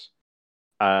those.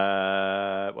 What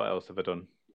else have I done?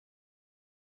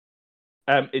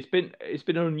 It's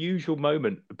been an unusual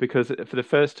moment, because for the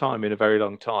first time in a very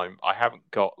long time, I haven't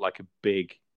got like a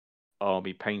big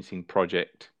army painting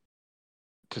project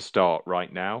to start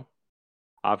right now.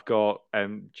 I've got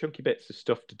chunky bits of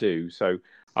stuff to do, so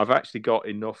I've actually got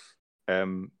enough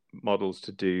models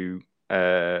to do.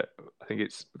 I think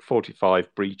it's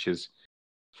 45 breaches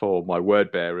for my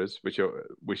word bearers,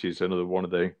 which is another one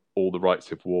of the all the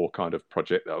rights of war kind of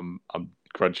project that I'm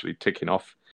gradually ticking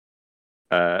off.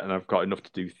 And I've got enough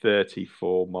to do 30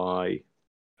 for my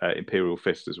Imperial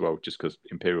Fist as well, just because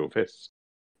Imperial Fists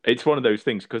It's one of those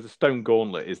things because the Stone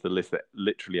Gauntlet is the list that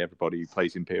literally everybody who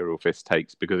plays Imperial Fist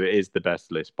takes because it is the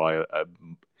best list by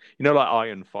like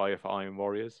Iron Fire for Iron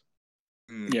Warriors.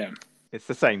 Yeah, it's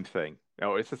the same thing.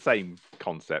 It's the same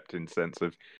concept in the sense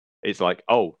of it's like,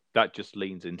 oh, that just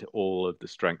leans into all of the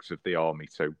strengths of the army,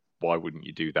 so why wouldn't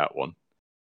you do that one?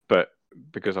 But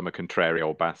because I'm a contrary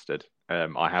old bastard,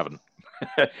 I haven't.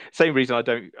 Same reason I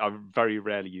very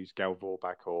rarely use Gal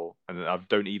Vorbak and I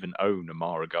don't even own a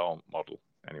Mara Gaunt model.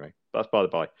 Anyway, that's by the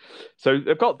by. So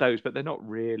they've got those, but they're not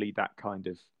really that kind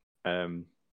of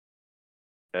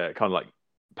like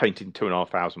painting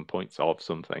 2,500 points of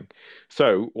something.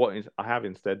 So what I have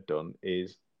instead done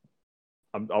is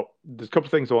there's a couple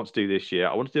of things I want to do this year.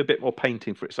 I want to do a bit more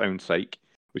painting for its own sake,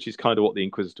 which is kind of what the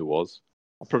Inquisitor was.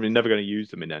 I'm probably never going to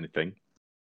use them in anything,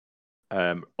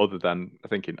 other than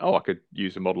thinking, I could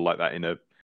use a model like that in a,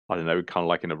 I don't know, kind of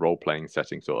like in a role-playing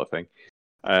setting sort of thing.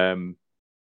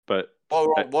 But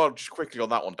well, just quickly on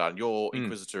that one, Dan, your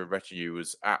Inquisitor retinue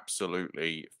was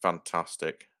absolutely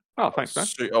fantastic. Oh, thanks, man.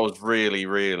 I was really,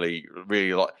 really,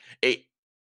 really like it.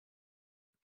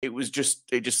 It was just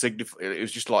signified. It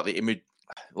was just like the image,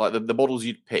 like the models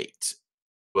you'd picked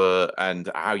were and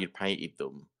how you'd painted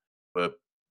them were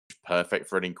perfect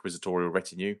for an Inquisitorial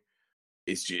retinue.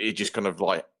 It just kind of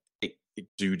like it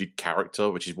exuded character,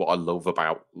 which is what I love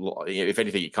about. If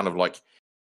anything, it kind of like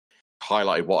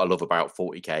highlighted what I love about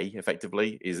 40k.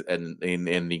 Effectively, is in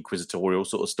the Inquisitorial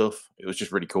sort of stuff. It was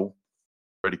just really cool.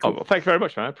 Really cool. Oh, well, thank you very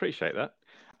much, man. I appreciate that.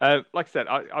 Like I said,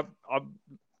 I'm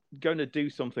going to do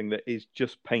something that is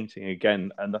just painting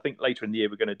again, and I think later in the year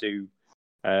we're going to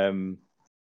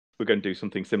do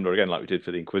something similar again, like we did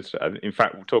for the Inquisitor. In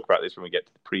fact, we'll talk about this when we get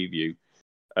to the preview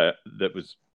that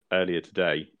was earlier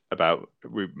today. About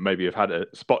we maybe have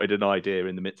spotted an idea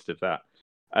in the midst of that.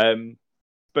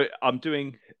 But I'm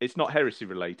doing. It's not heresy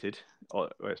related, I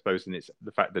suppose, and it's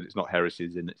the fact that it's not heresy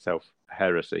is in itself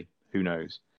heresy. Who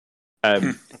knows?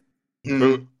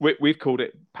 We've called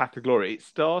it Path of Glory. It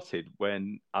started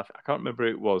when I can't remember who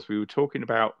it was. We were talking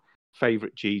about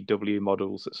favorite GW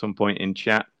models at some point in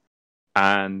chat,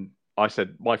 and I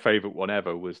said my favorite one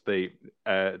ever was the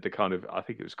kind of, I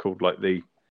think it was called like the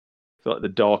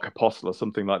Dark Apostle or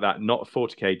something like that. Not a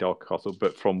 40k Dark Apostle,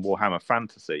 but from Warhammer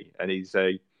Fantasy, and he's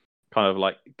a kind of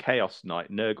like Chaos Knight,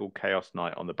 Nurgle Chaos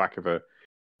Knight on the back of a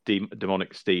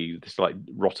demonic steed, this like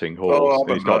rotting horse.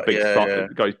 He's got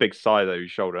got his big scythe over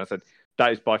his shoulder. And I said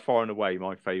that is by far and away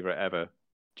my favorite ever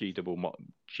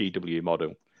GW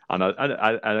model, and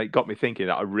it got me thinking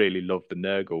that I really love the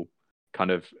Nurgle kind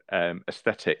of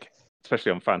aesthetic,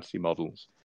 especially on fantasy models.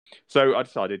 So I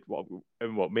decided what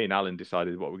me and Alan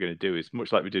decided what we're going to do is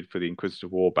much like we did for the Inquisitor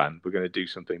Warband. We're going to do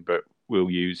something, but we'll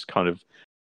use kind of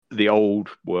the old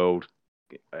world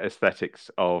aesthetics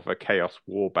of a Chaos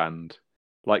Warband.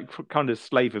 Like kind of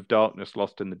Slave of Darkness,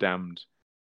 Lost in the Damned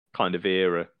kind of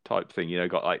era type thing.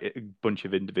 Got like a bunch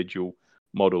of individual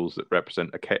models that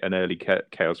represent an early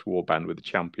Chaos Warband with a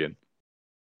champion.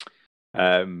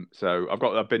 So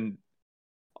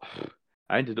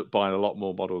I ended up buying a lot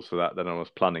more models for that than I was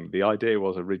planning. The idea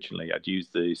was originally I'd use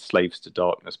the Slaves to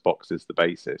Darkness box as the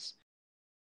basis.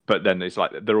 But then it's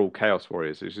like they're all Chaos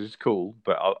Warriors, which is cool.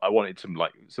 But I wanted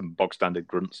some bog standard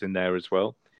grunts in there as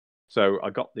well. So I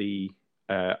got the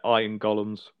Iron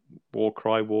Golems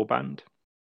Warcry Warband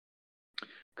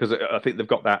because I think they've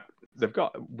got that.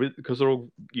 Because they're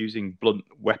all using blunt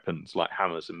weapons like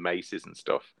hammers and maces and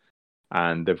stuff,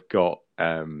 and they've got.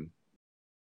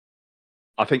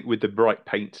 I think with the bright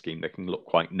paint scheme, they can look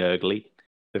quite nurgly.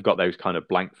 They've got those kind of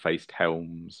blank-faced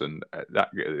helms and that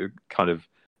kind of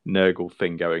Nurgle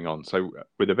thing going on. So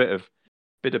with a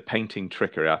bit of painting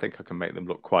trickery, I think I can make them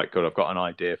look quite good. I've got an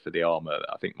idea for the armor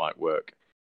that I think might work.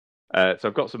 So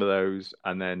I've got some of those,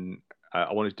 and then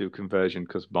I wanted to do a conversion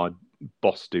because my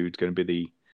boss dude's going to be the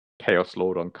Chaos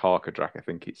Lord on Karkadrak, I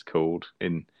think it's called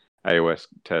in AOS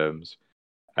terms.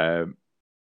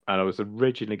 And I was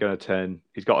originally going to turn.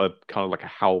 He's got a kind of like a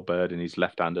halberd in his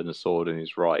left hand and a sword in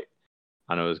his right,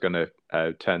 and I was going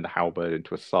to turn the halberd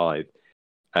into a scythe.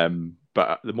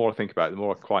 But the more I think about it, the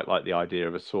more I quite like the idea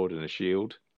of a sword and a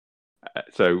shield.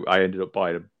 So I ended up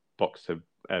buying a box of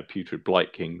Putrid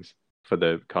Blight Kings for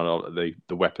the kind of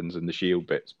the weapons and the shield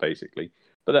bits, basically.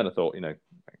 But then I thought, I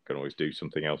can always do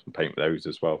something else and paint those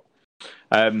as well.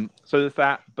 So there's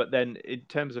that. But then in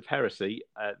terms of heresy,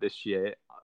 this year,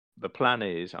 the plan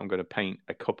is I'm going to paint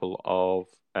a couple of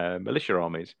militia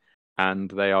armies, and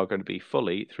they are going to be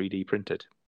fully 3D printed.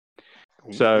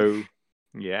 Ooh. So,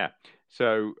 yeah.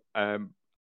 So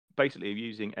basically,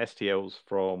 using STLs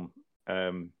from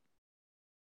what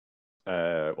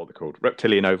they're called,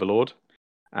 Reptilian Overlord,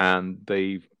 and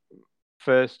the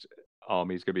first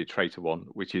army is going to be a traitor one,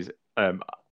 which is,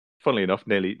 funnily enough,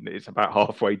 it's about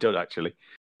halfway done actually,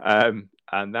 and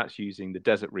that's using the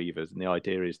Desert Reavers, and the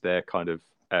idea is they're kind of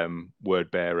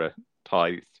word bearer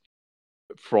types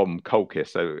from Colchis.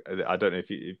 So I don't know if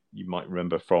you might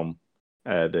remember from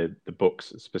the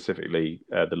books, specifically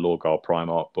the Lorgar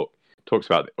Primarch book, talks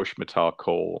about the Ushmatar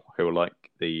Corps, who are like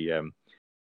the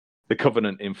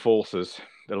Covenant enforcers.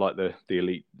 They're like the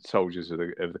elite soldiers of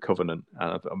the Covenant,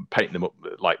 and I'm painting them up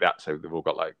like that, so they've all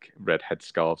got like red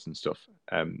headscarves and stuff.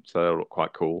 So they look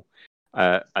quite cool.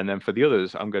 And then for the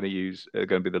others, I'm going to use going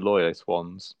to be the Loyalist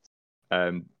ones.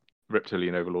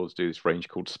 Reptilian Overlords do this range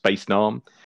called Space Narm,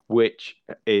 which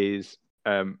is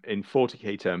in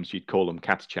 40k terms you'd call them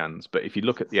Catachans, but if you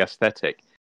look at the aesthetic,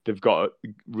 they've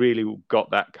really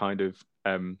got that kind of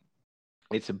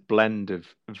it's a blend of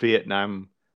Vietnam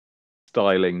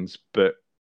stylings, but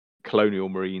colonial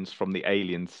marines from the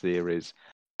Alien series,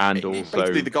 and also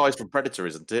basically the guys from Predator,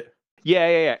 isn't it?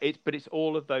 Yeah. It's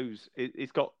all of those.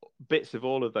 It's got bits of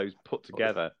all of those put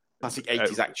together. Classic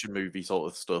 80s action movie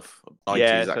sort of stuff.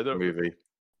 90s action movie.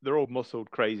 They're all muscled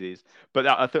crazies, but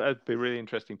I thought that'd be a really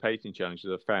interesting painting challenge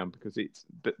that I've found, because it's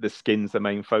the skin's the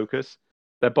main focus.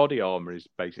 Their body armor is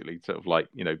basically sort of like,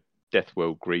 Death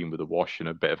World green with a wash and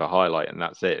a bit of a highlight, and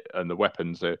that's it. And the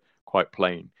weapons are quite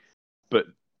plain. But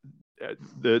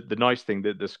the nice thing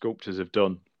that the sculptors have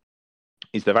done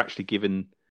is they've actually given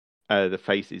the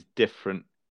faces different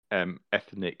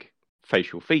ethnic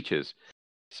facial features.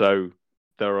 So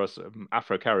there are some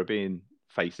Afro-Caribbean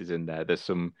faces in there. There's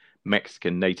some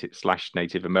Mexican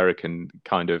Native American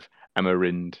kind of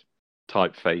Amerind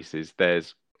type faces.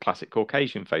 There's classic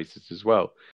Caucasian faces as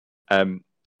well. And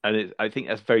I think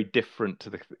that's very different to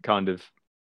the kind of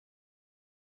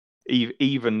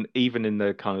even in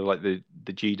the kind of like the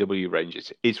GW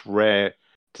ranges. It's rare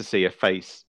to see a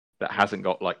face that hasn't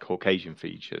got like Caucasian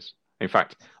features. In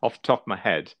fact, off the top of my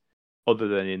head, other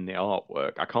than in the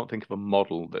artwork, I can't think of a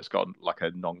model that's got like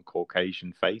a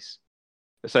non-Caucasian face.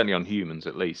 Certainly on humans,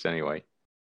 at least, anyway.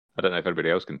 I don't know if anybody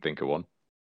else can think of one.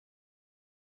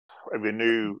 The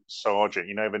new Sergeant,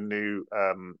 the new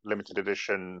limited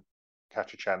edition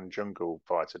Catachan Jungle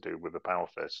fighter dude with the Power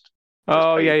Fist.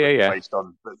 Oh, yeah.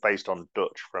 Based on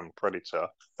Dutch from Predator.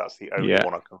 That's the only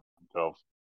one I can think of.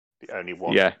 The only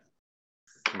one. Yeah.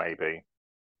 Maybe.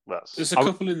 There's a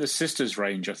couple in the Sisters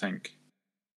range, I think.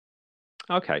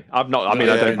 Okay. I don't know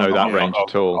that range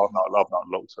at all. I've not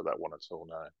looked at that one at all,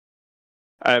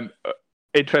 no.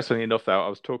 Interestingly enough, though, I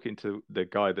was talking to the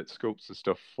guy that sculpts the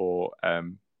stuff for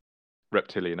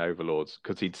Reptilian Overlords,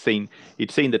 because he'd seen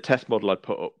the test model I'd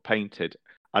put up painted,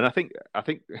 and I think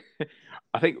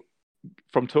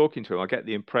from talking to him, I get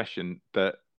the impression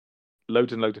that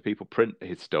loads and loads of people print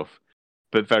his stuff,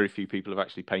 but very few people have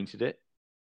actually painted it.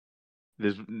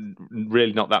 There's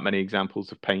really not that many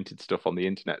examples of painted stuff on the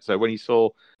internet. So when he saw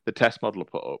the test model I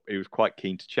put up, he was quite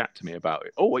keen to chat to me about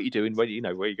it. Oh, what are you doing? Where are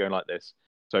you going like this?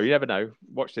 So you never know.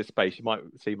 Watch this space. You might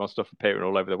see my stuff appearing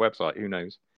all over the website. Who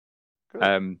knows? It's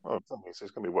going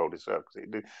to be well deserved,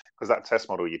 because that test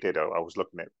model you did, I was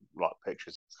looking at like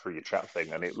pictures through your chat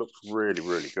thing, and it looked really,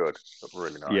 really good. It looked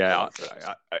really nice. Yeah,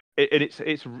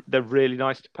 they're really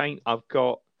nice to paint. I've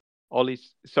got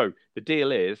Ollie's. So the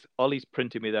deal is, Ollie's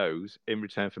printed me those in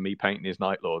return for me painting his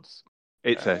Night Lords.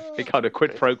 It kind of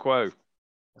quid pro quo.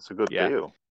 That's a good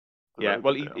deal. Yeah.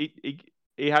 Well,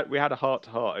 we had a heart to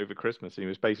heart over Christmas, and he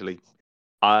was basically,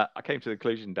 I came to the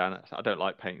conclusion, Dan, I don't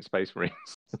like painting Space Marines.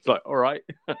 It's like, all right,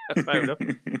 fair enough.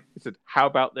 He said, how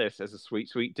about this as a sweet,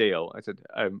 sweet deal? I said,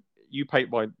 you paint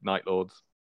my Night Lords,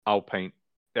 I'll print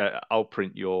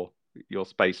your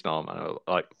Space Narm. And I was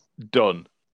like, done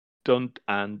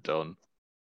and done.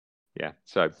 Yeah,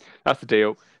 so that's the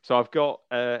deal. So I've got,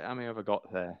 how many have I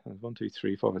got there? 1, 2,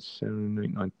 3, 4, 5, 6, 7,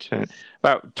 8, 9, 10,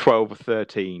 about 12 or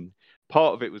 13.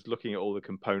 Part of it was looking at all the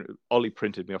components. Ollie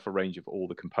printed me off a range of all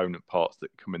the component parts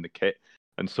that come in the kit,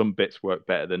 and some bits work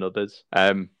better than others.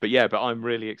 But I'm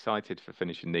really excited for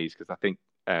finishing these, because I think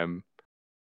it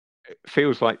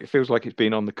feels like it's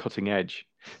been on the cutting edge.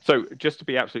 So just to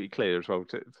be absolutely clear as well,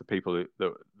 for people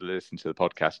that listen to the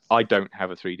podcast, I don't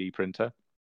have a 3D printer.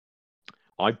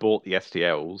 I bought the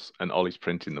STLs, and Ollie's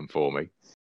printing them for me.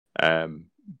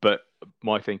 But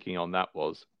my thinking on that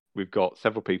was, we've got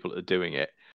several people that are doing it,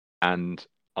 and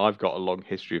I've got a long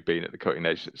history of being at the cutting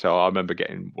edge. So I remember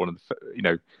getting one of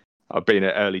the, I've been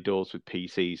at early doors with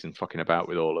PCs and fucking about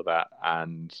with all of that,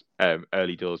 and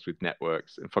early doors with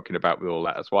networks and fucking about with all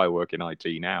that. That's why I work in IT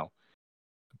now.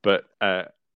 But I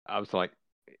was like,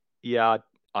 yeah,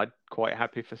 I'd quite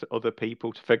happy for other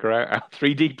people to figure out how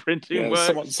 3D printing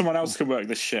works. Someone else can work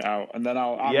this shit out, and then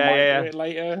I might do it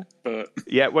later. But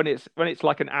yeah, when it's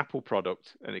like an Apple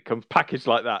product and it comes packaged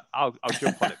like that, I'll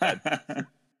jump on it then.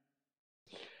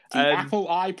 The Apple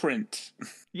iPrint.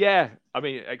 Yeah, I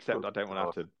mean, except I don't want to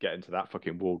have to get into that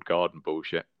fucking walled garden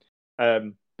bullshit. But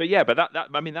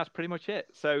that's pretty much it.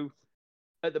 So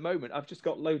at the moment, I've just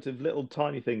got loads of little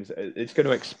tiny things. It's going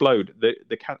to explode.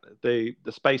 The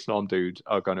Space Nam dudes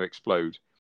are going to explode.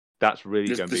 That's really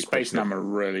going to be the Space Nam are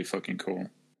really fucking cool.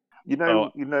 With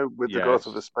regards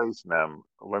to the Space Nam,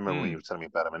 when you were telling me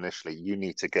about them initially, you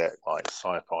need to get like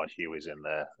Sci-Fi Hueys in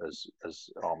there as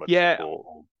armored support.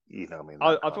 Or, you know what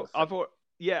I mean? I've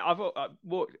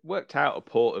worked out a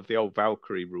port of the old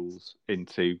Valkyrie rules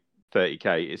into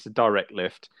 30k. It's a direct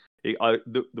lift.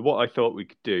 What I thought we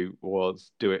could do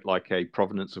was do it like a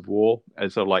Provenance of War,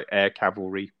 as sort of like air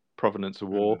cavalry Provenance of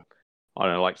War. I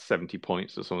don't know, like 70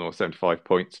 points or something, or 75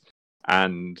 points,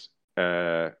 and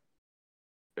sort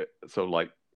of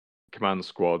like command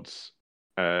squads,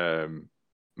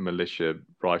 militia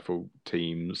rifle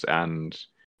teams, and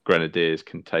grenadiers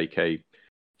can take a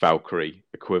Valkyrie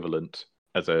equivalent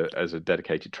as a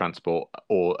dedicated transport,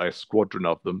 or a squadron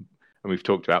of them. And we've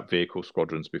talked about vehicle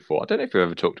squadrons before. I don't know if we've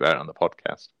ever talked about it on the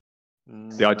podcast.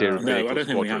 The idea of vehicle squadrons.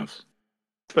 Think we have.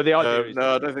 But the idea is...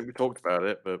 No, I don't think we talked about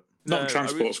it. But not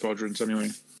transport squadrons, anyway.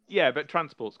 Yeah, but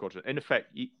transport squadron. In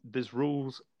effect, there's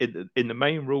rules... In the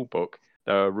main rule book,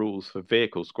 there are rules for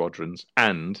vehicle squadrons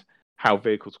and how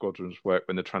vehicle squadrons work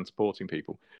when they're transporting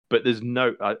people. But there's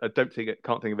no... I can't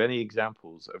think of any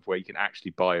examples of where you can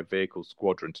actually buy a vehicle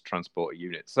squadron to transport a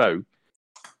unit. So...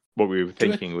 what we were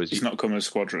thinking was... It's not come as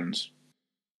squadrons.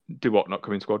 Do what? Not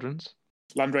come in squadrons?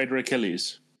 Land Raider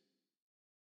Achilles.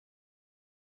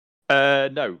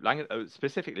 No.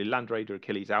 Specifically, Land Raider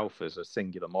Achilles Alphas are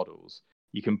singular models.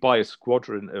 You can buy a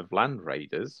squadron of Land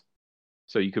Raiders.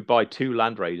 So you could buy 2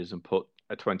 Land Raiders and put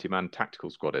a 20-man tactical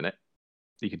squad in it.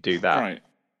 You could do that. Right.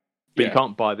 But you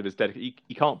can't buy them as dedicated.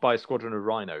 You can't buy a squadron of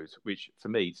Rhinos, which, for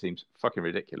me, seems fucking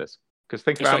ridiculous. Because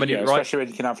think about how many... especially when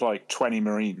you can have, like, 20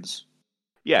 Marines.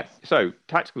 Yeah, so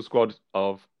tactical squad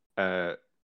of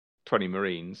 20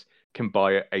 Marines can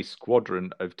buy a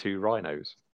squadron of 2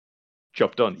 Rhinos.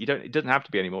 Job done. It doesn't have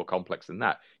to be any more complex than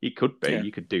that. It could be. Yeah.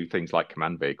 You could do things like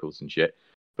command vehicles and shit.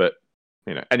 But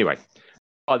anyway,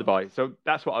 by the by. So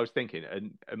that's what I was thinking.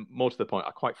 And more to the point,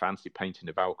 I quite fancy painting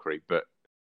a Valkyrie, but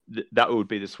that would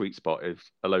be the sweet spot.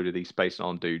 If a load of these Space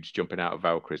Nam dudes jumping out of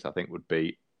Valkyries, I think would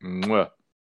be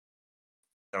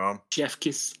chef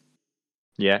kiss.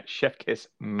 Yeah, chef kiss.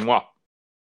 Mwah.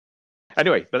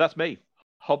 Anyway, but that's me.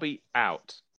 Hobby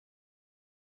out.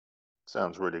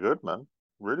 Sounds really good, man.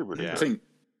 Really, really good. I think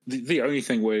the only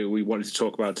thing we wanted to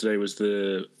talk about today was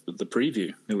the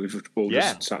preview that we've all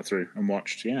just sat through and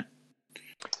watched. Yeah.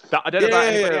 I don't know about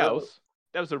anybody else.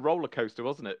 That was a roller coaster,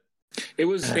 wasn't it? It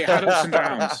had ups and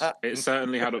downs. It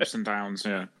certainly had ups and downs,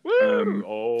 yeah.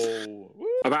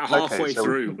 About halfway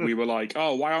through, we were like,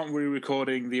 oh, why aren't we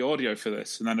recording the audio for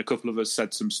this? And then a couple of us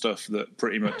said some stuff that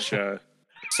pretty much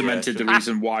cemented the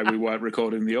reason why we weren't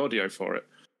recording the audio for it.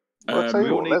 Well, I'll tell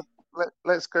you what,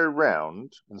 let's go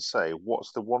round and say,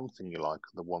 what's the one thing you like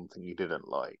and the one thing you didn't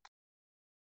like?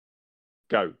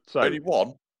 Go. So only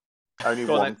one? Only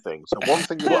one thing. So one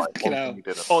thing you like, one thing you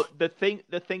didn't. Oh, the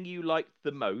thing you liked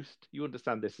the most. You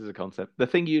understand this as a concept. The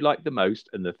thing you like the most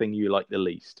and the thing you like the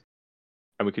least.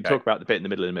 And we can talk about the bit in the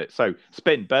middle in a minute. So,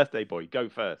 Spin, birthday boy, go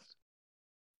first.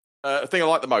 The thing I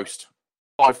like the most,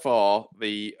 by far,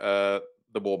 the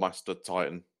War Master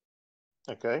Titan.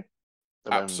 Okay.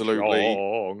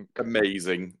 Absolutely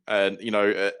amazing, and and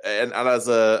as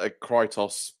a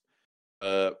Krytos,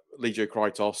 Legio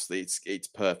Krytos, it's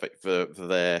perfect for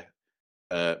their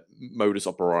modus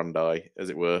operandi, as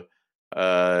it were.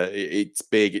 It's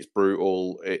big, it's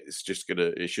brutal. It's just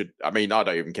I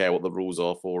don't even care what the rules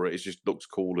are for it. It just looks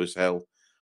cool as hell.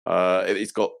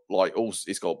 It's got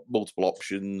multiple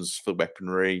options for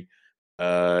weaponry.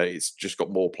 It's just got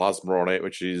more plasma on it,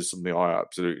 which is something I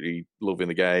absolutely love in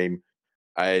the game.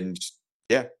 And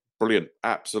yeah, brilliant,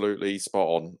 absolutely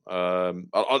spot on.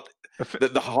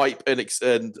 The hype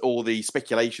and all the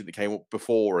speculation that came up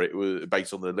before it was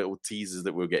based on the little teasers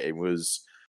that we were getting was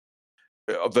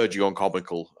verging on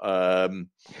comical.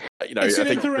 It's an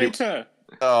Imperator.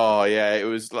 Oh yeah, it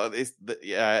was like this.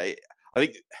 I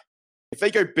think if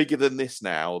they go bigger than this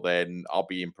now, then I'll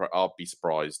be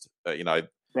surprised.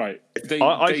 Right.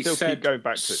 I still keep going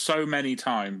back to so many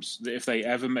times that if they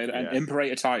ever made an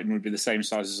Imperator Titan would be the same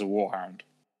size as a Warhound.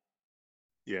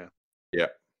 Yeah. Yeah.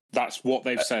 That's what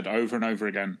they've said over and over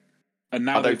again. And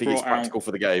now I don't think it's practical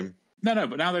for the game. No,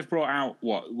 but now they've brought out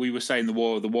what we were saying. The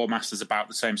War Master's about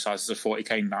the same size as a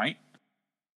 40k knight.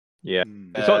 Yeah,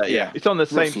 yeah, it's on the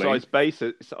same roughly. size base.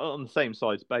 It's on the same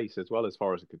size base as well, as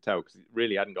far as I could tell, because it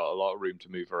really hadn't got a lot of room to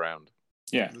move around.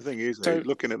 Yeah. The thing is, So-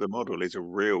 looking at the model, he's a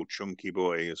real chunky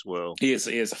boy as well. He is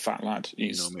a fat lad.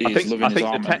 He's You know what I mean? living I his think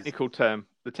armour.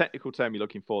 the technical term you're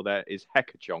looking for there is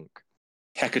hecachonk.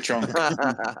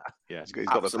 Hecachonk. Yeah, He's got the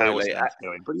power Absolutely. stance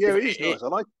going. But yeah, it is nice. I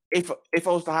like. If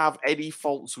I was to have any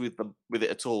faults with it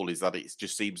at all, is that it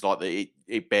just seems like that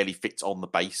it barely fits on the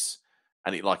base,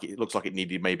 and it looks like it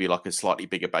needed maybe like a slightly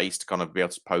bigger base to kind of be able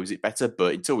to pose it better.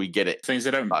 But until we get it, Things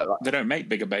they don't make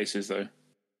bigger bases though.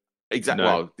 exactly.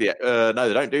 No. Well, yeah, no,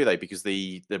 they don't, do they? Because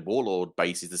the Warlord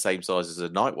base is the same size as a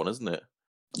Knight one, isn't it?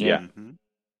 Yeah. Mhm.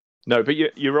 No, but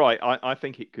you're right. I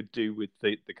think it could do with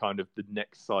the kind of the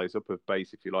next size up of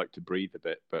base, if you like, to breathe a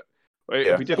bit. But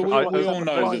it'd be But different. we all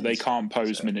know that they lines. can't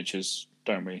pose miniatures,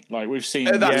 don't we? Like we've seen.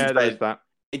 That's there's that.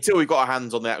 Until we've got our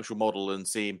hands on the actual model and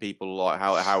seeing people like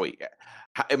how it.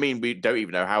 I mean, we don't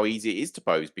even know how easy it is to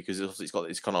pose because it's got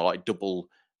this kind of like double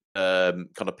kind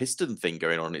of piston thing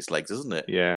going on its legs, isn't it?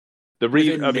 Yeah.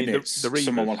 Within The minutes,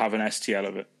 someone will have an STL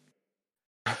of it.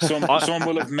 Someone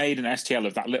will have made an STL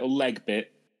of that little leg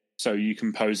bit, so you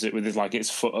can pose it with its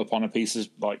foot up on a piece of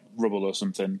like rubble or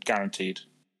something, guaranteed.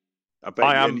 I bet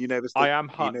I you, am. and you never. I am.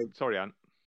 You know, Sorry, Ant.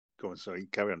 go on. Sorry,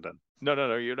 carry on, Dan.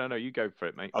 No. You go for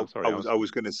it, mate. I'm sorry. I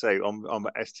was going to say on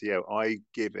STL, I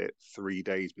give it 3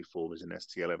 days before there's an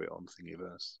STL of it on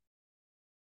Thingiverse.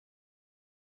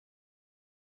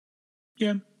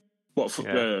 Yeah. What for?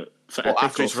 Yeah. For Well, Epic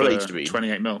after or it's for released, you mean?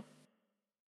 28 mil.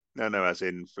 No, as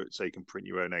in so you can print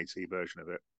your own AT version of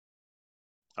it.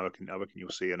 I reckon you'll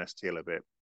see an STL of it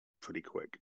pretty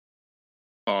quick.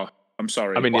 Oh, I'm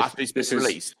sorry. I mean, Well, after it's this been is-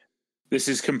 released. This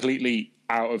is completely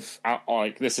out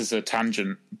like this is a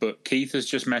tangent, but Keith has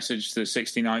just messaged the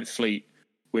 69th Fleet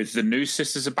with the new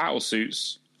Sisters of Battle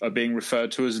suits are being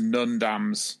referred to as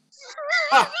Nundams.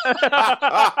 That's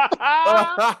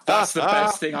the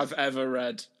best thing I've ever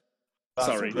read. That's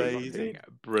Sorry. amazing.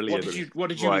 Brilliant. What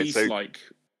did you Right, least so- like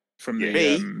from the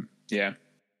Me? yeah?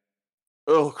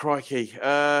 Oh crikey!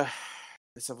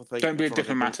 Let's have a think. Don't be I'm trying to think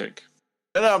diplomatic.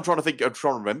 No, I'm trying to think. I'm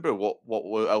trying to remember what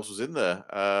else was in there.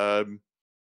 Well,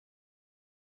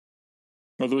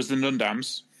 there was the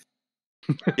Nundams.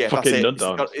 Yeah, Fucking that's it.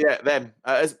 Nundams. Yeah, them.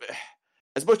 As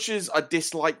much as I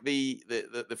dislike the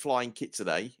flying kit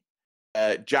today,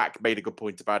 Jack made a good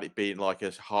point about it being like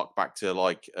a hark back to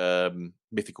like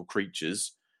mythical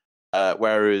creatures,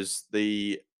 whereas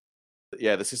the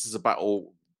Sisters of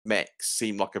Battle mechs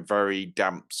seem like a very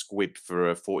damp squib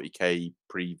for a 40k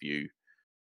preview.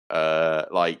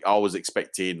 Like I was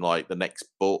expecting like the next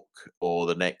book or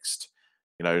the next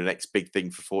big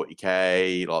thing for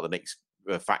 40k, like the next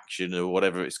faction or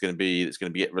whatever it's going to be that's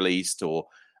going to get released or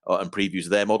and previews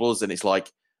of their models, and it's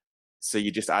like, so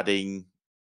you're just adding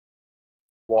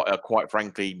what are quite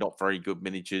frankly not very good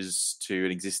miniatures to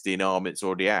an existing arm that's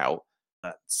already out.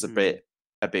 That's a bit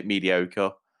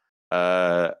mediocre.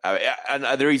 And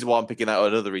the reason why I'm picking that,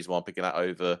 another reason why I'm picking that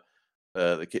over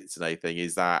the Kitsune thing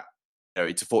is that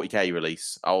it's a 40k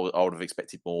release. I would have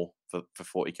expected more for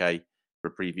 40k for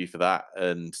a preview for that,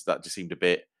 and that just seemed a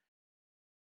bit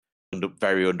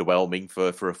very underwhelming for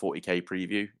a 40k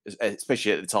preview,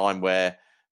 especially at the time where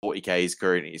 40k is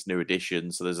currently its new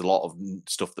edition. So there's a lot of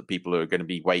stuff that people are going to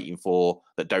be waiting for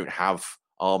that don't have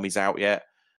armies out yet,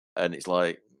 and it's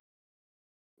like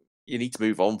you need to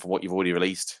move on from what you've already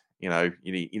released. You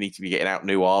need to be getting out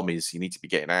new armies. You need to be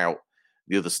getting out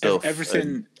the other stuff.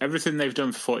 Everything they've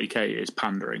done for 40k is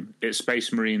pandering. It's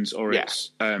Space Marines or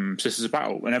it's Sisters of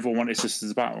Battle, and everyone wanted Sisters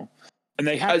of Battle. And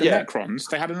they had the Necrons.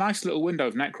 They had a nice little window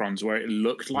of Necrons where it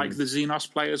looked like the Xenos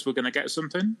players were going to get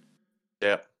something.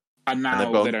 Yeah. And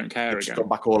now they don't care again. Gone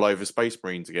back all over Space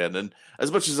Marines again. And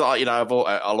as much as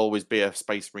I'll always be a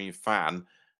Space Marine fan,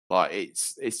 like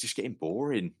it's just getting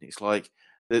boring. It's like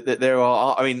there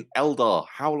are. I mean, Eldar.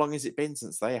 How long has it been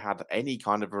since they had any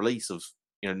kind of release of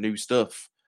new stuff,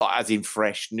 like, as in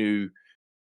fresh new?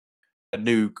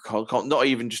 Not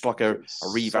even just like a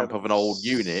revamp of an old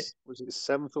unit. Was it the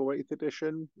 7th or 8th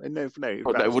edition? No.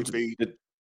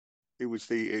 It was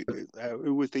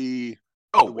the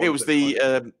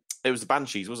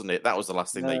Banshees, wasn't it? That was the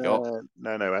last thing they got.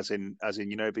 No. As in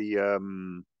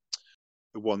the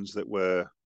ones that were.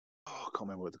 I can't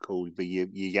remember what they're called. The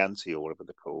Yanti or whatever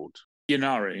they're called.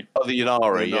 Yannari. Oh, the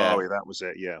Yannari, yeah. That was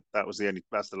it. Yeah,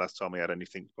 that's the last time we had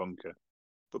anything bunker.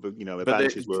 But the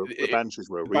Banshees were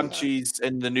a rehab. Banshees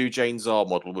and the new Jane Czar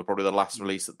model were probably the last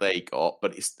release that they got.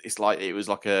 But it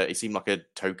seemed like a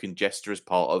token gesture as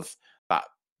part of that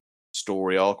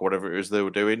story arc or whatever it was they were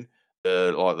doing.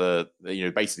 like the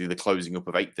basically the closing up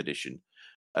of 8th edition,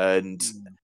 and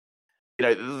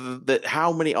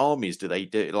how many armies do they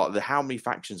do? Like how many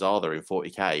factions are there in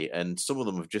 40k? And some of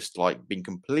them have just like been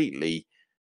completely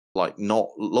like not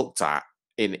looked at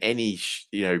in any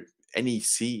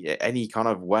any kind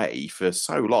of way for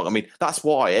so long. I mean, that's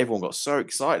why everyone got so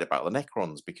excited about the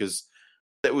Necrons, because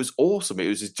it was awesome. It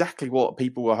was exactly what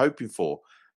people were hoping for.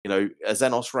 A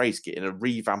Xenos race getting a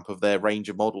revamp of their range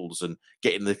of models and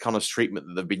getting the kind of treatment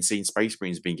that they've been seeing Space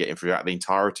Marines been getting throughout the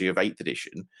entirety of 8th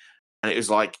edition. And it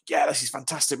was like, yeah, this is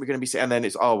fantastic. We're going to be... And then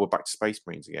it's, we're back to Space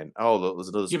Marines again. Oh, look, there's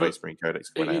another Space Marine Codex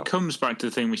going out. It comes back to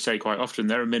the thing we say quite often.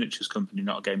 They're a miniatures company,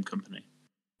 not a game company.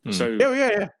 So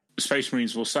yeah. Space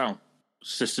Marines will sell.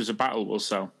 Sisters of Battle will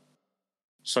sell.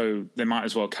 So they might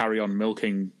as well carry on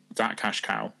milking that cash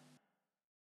cow.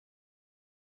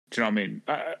 Do you know what I mean?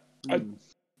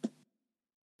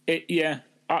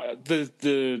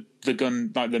 The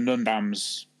gun, like the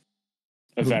Nundams,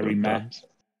 are very meh.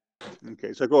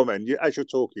 Okay, so go on then. As you're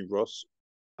talking, Ross,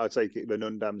 I take it the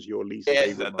Nundam's your least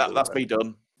favorite. That's me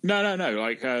done. No.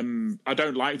 Like, I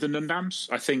don't like the Nundams.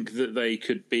 I think that they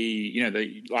could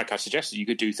be, like I suggested, you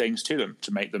could do things to them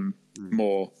to make them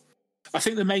more. I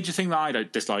think the major thing that I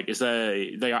don't dislike is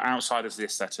they are outside of the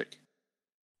aesthetic.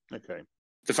 Okay.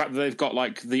 The fact that they've got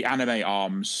like the anime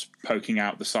arms poking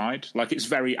out the side, like it's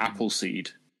very Appleseed.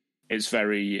 It's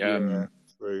very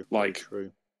true. Like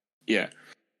true. Yeah.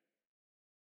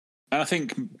 And I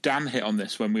think Dan hit on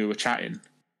this when we were chatting.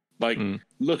 Like,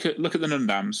 look at the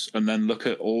Nundams, and then look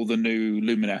at all the new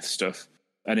Lumineth stuff,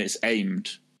 and it's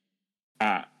aimed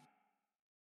at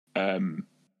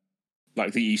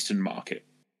like the Eastern market.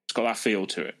 It's got that feel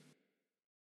to it,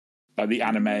 like the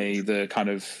anime, the kind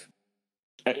of,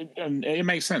 and it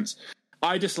makes sense.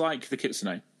 I dislike the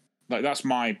Kitsune. Like that's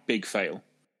my big fail.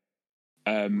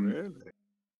 Really?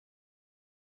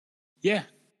 Yeah,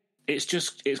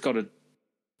 it's got a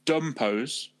dumb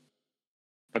pose,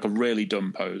 like a really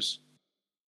dumb pose.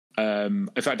 In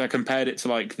fact, I compared it to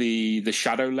like the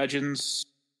Shadow Legends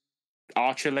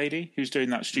archer lady who's doing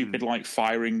that stupid like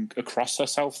firing across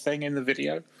herself thing in the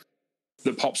video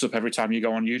that pops up every time you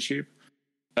go on YouTube.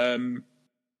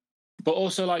 But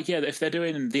also, like, yeah, if they're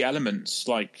doing the elements,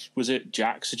 like, was it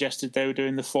Jack suggested they were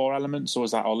doing the 4 elements, or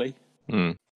was that Ollie?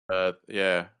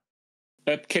 Yeah.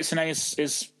 Kitsune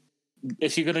is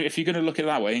if you're gonna look at it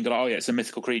that way and go, oh yeah, it's a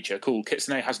mythical creature, cool.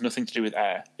 Kitsune has nothing to do with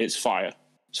air; it's fire.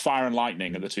 It's fire and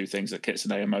lightning are the two things that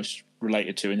Kitsune are most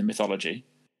related to in the mythology.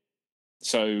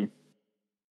 So,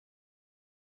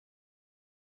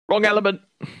 wrong element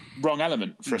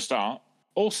for a start.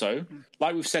 Also,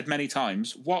 like we've said many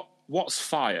times, what's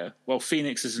fire? Well,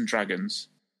 phoenixes and dragons.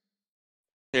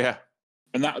 Yeah.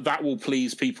 And that will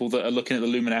please people that are looking at the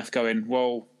Lumineth going,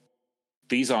 well,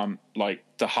 these aren't like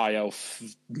the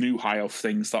new high elf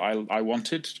things that I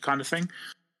wanted, kind of thing.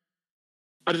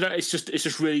 I don't know. It's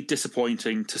just really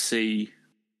disappointing to see,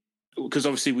 because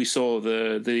obviously we saw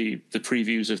the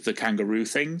previews of the kangaroo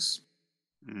things.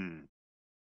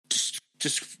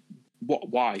 Just what?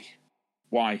 Why?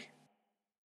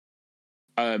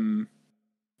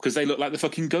 Because they look like the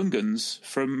fucking Gungans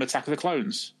from Attack of the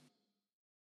Clones.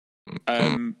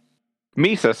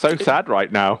 Misa's so sad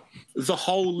right now. The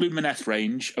whole Lumineth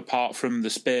range, apart from the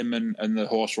Spearmen and the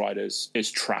Horse Riders, is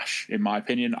trash, in my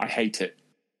opinion. I hate it.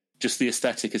 Just the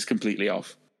aesthetic is completely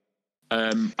off.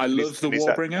 I love the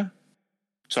Warbringer.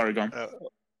 Sorry, go on.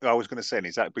 I was going to say,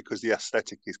 is that because the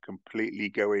aesthetic is completely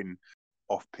going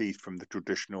off-piece from the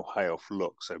traditional high elf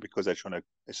look? So because they're trying to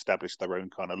establish their own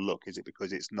kind of look, is it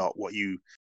because it's not what you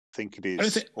think it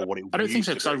is, or what it? I don't think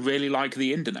so, because I really like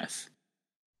the Indeneth.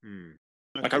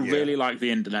 Like I really like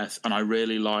the Indeneth, and I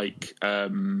really like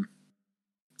the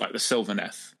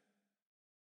Sylvaneth.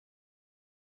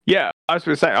 Yeah, I was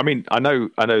going to say. I mean, I know,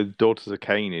 Daughters of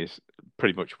Cain is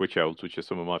pretty much witch elves, which are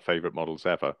some of my favourite models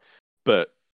ever.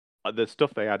 But the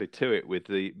stuff they added to it with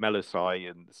the Melusai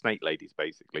and the Snake Ladies,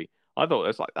 basically, I thought it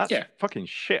was like that's fucking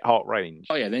shit hot range.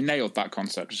 Oh yeah, they nailed that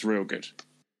concept. It's real good.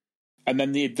 And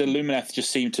then the Lumineth just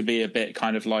seemed to be a bit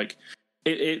kind of like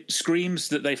it screams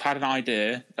that they've had an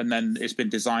idea and then it's been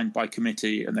designed by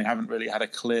committee and they haven't really had a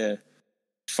clear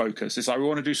focus. It's like, we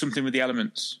want to do something with the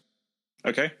elements.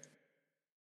 Okay.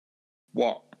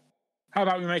 What? How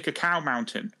about we make a cow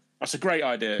mountain? That's a great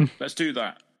idea. Let's do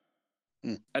that.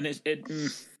 And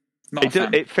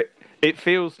it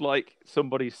feels like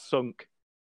somebody's sunk.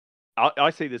 I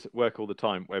see this at work all the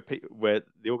time, where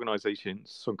the organisation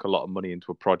sunk a lot of money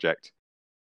into a project,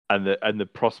 and the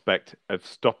prospect of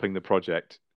stopping the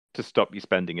project to stop you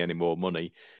spending any more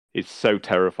money is so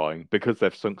terrifying because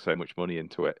they've sunk so much money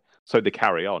into it. So they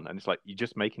carry on, and it's like, you're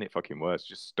just making it fucking worse.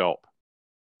 Just stop.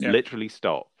 literally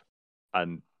stop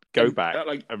and go back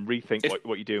like, and rethink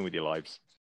what you're doing with your lives.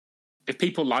 If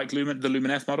people like the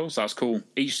Lumineth models, that's cool.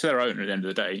 Each to their own at the end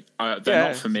of the day. They're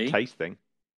not for me. It's a taste thing.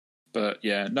 But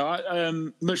yeah,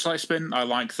 no. Much like Spin, I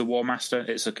like the War Master.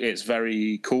 It's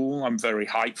very cool. I'm very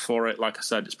hyped for it. Like I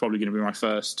said, it's probably going to be my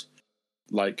first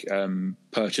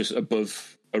purchase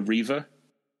above a Reaver.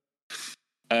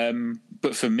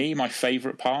 But for me, my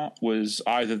favourite part was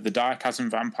either the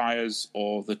Diachasm Vampires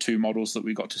or the two models that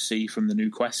we got to see from the new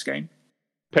Quest game.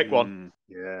 Pick one.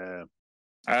 Yeah.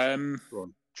 Go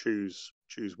on. Choose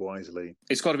wisely.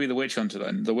 It's got to be the Witch Hunter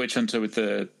then. The Witch Hunter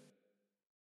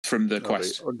from the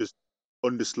Quest.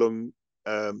 Underslung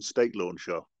stake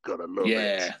launcher. Gotta love it.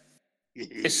 Yeah.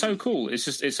 It's so cool.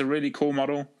 It's a really cool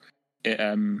model.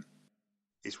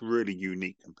 It's really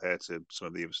unique compared to some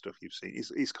of the other stuff you've seen.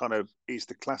 It's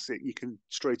the classic. You can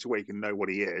straight away know what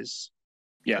he is.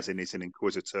 Yeah. As in, it's an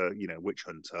Inquisitor, Witch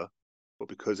Hunter. But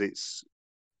because it's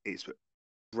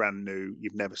brand new,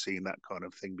 you've never seen that kind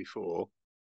of thing before.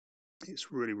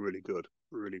 It's really, really good.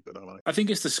 Really good. I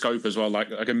think it's the scope as well. Like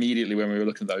immediately when we were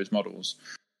looking at those models,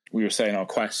 we were saying,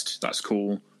 Quest, that's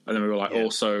cool. And then we were like,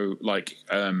 also like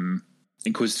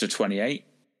Inquisitor 28.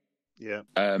 Yeah.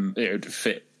 It would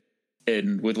fit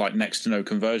in with like next to no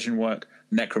conversion work.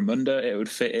 Necromunda, it would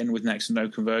fit in with next to no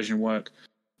conversion work.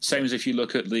 Same as if you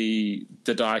look at the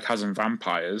Diachasm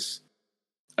Vampires,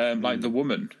 like the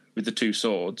woman with the two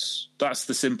swords. That's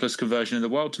the simplest conversion in the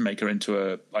world to make her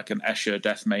into an Escher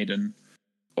Death Maiden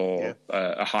or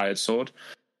a hired sword.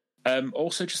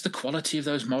 Also, just the quality of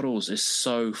those models is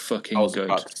so fucking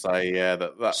good. I was about to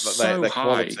say, their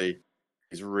quality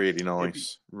is really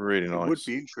nice. Really nice. It would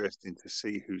be interesting to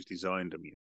see who's designed them,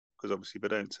 because obviously they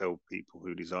don't tell people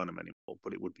who design them anymore,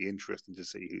 but it would be interesting to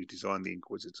see who designed the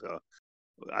Inquisitor,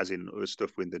 as in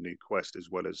stuff with the new Quest, as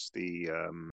well as the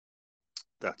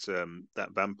that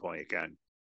vampire gang,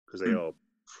 because they are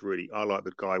pretty. I like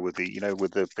the guy with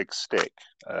the big stick,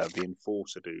 the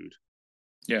Enforcer dude.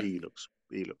 Yeah, he looks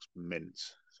mint.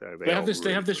 So they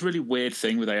have this really weird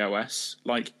thing with AOS.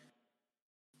 Like,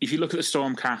 if you look at the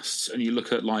Stormcasts and you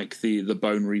look at like the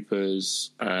Bone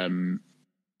Reapers, the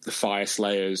Fire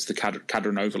Slayers, the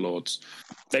Khadron Overlords,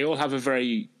 they all have a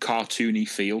very cartoony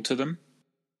feel to them.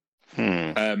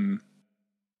 And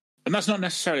that's not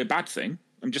necessarily a bad thing.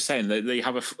 I'm just saying that they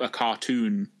have a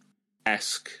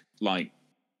cartoon-esque like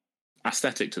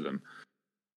aesthetic to them.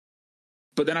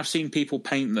 But then I've seen people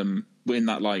paint them in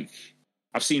that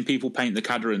I've seen people paint the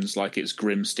Khadrons like it's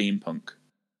grim steampunk,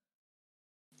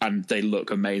 and they look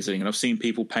amazing. And I've seen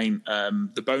people paint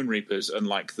the Bone Reapers and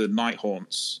like the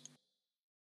Nighthaunts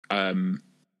in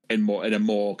a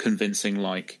more convincing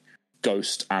like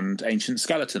ghost and ancient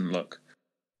skeleton look.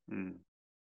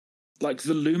 Like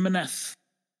the Lumineth,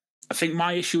 I think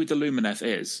my issue with the Lumineth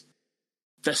is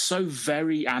they're so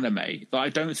very anime that I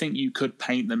don't think you could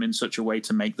paint them in such a way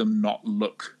to make them not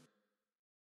look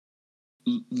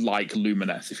like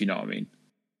Lumineth, if you know what I mean.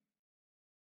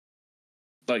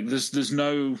 Like there's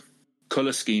no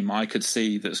color scheme I could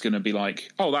see that's going to be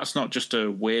like, oh, that's not just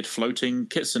a weird floating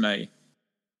kitsune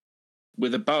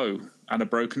with a bow and a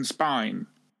broken spine.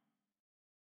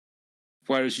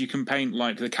 Whereas you can paint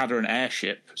like the Khadron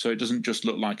airship, so it doesn't just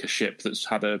look like a ship that's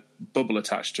had a bubble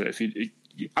attached to it.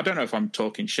 I don't know if I'm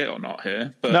talking shit or not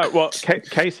here, but no. Well,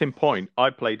 case in point, I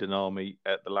played an army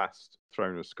at the last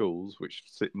Throne of Schools, which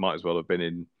might as well have been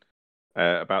in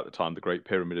about the time the Great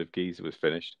Pyramid of Giza was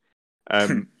finished,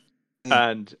 and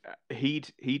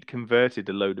he'd converted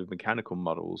a load of mechanical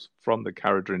models from the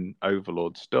Khadron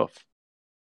Overlord stuff.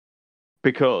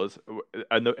 Because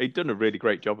he'd done a really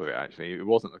great job of it, actually. It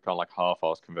wasn't a kind of like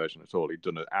half-assed conversion at all. He'd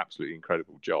done an absolutely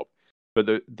incredible job.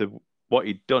 But what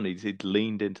he'd done is he'd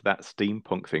leaned into that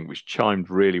steampunk thing, which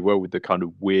chimed really well with the kind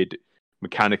of weird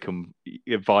Mechanicum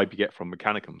vibe you get from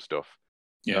Mechanicum stuff.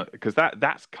 Yeah. Because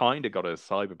that's kind of got a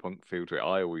cyberpunk feel to it,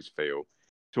 I always feel.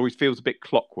 It always feels a bit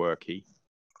clockworky.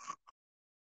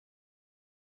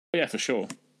 Yeah, for sure.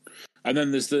 And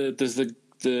then there's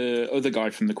the other guy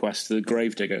from the Quest, the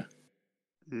Gravedigger,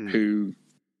 who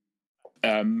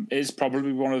is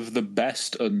probably one of the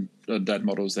best undead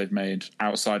models they've made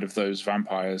outside of those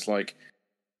vampires. Like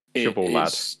Shovel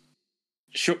Lad,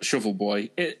 Shovel Boy.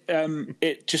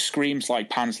 It just screams like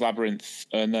Pan's Labyrinth,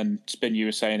 and then Spin, you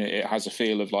were saying it has a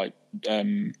feel of like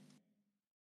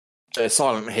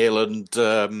Silent Hill and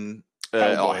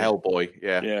Hellboy.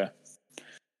 Yeah.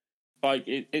 Like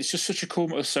it's just such a cool.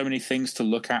 There's so many things to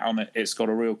look at on it. It's got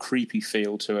a real creepy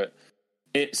feel to it.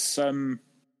 It's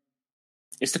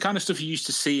the kind of stuff you used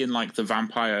to see in like the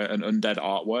vampire and undead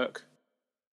artwork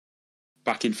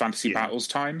back in Fantasy Battles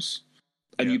times.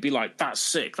 And you'd be like, "That's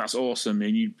sick, that's awesome,"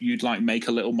 and you'd like make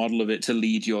a little model of it to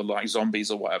lead your like zombies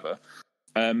or whatever.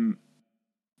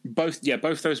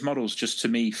 Both those models just to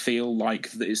me feel like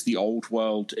it's the old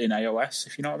world in AOS,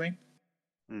 if you know what I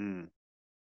mean.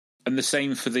 And the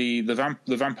same for the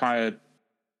Vampire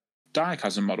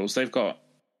Diachasm models. They've got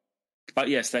like,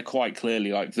 yes, they're quite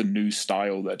clearly like the new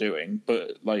style they're doing,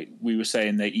 but like we were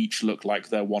saying, they each look like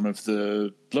they're one of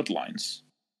the bloodlines.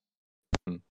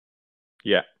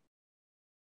 Yeah.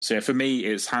 So for me,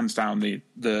 it's hands down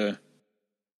the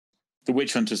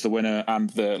Witch Hunter's the winner, and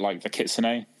the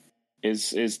Kitsune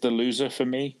is the loser for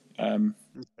me. But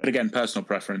again, personal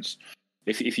preference.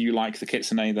 If you like the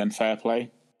Kitsune, then fair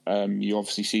play. You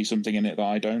obviously see something in it that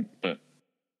I don't, but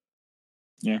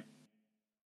yeah.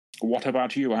 What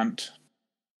about you, Ant?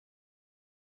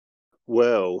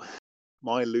 Well,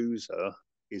 my loser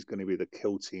is going to be the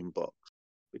Kill Team box,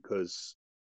 because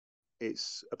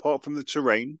it's, apart from the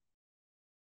terrain,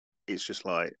 it's just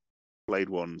like Blade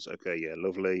Ones, okay, yeah,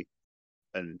 lovely,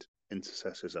 and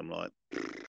Intercessors, I'm like,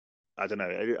 I don't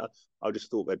know. I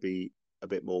just thought they'd be a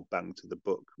bit more bang to the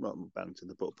book, not bang to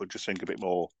the book, but just think a bit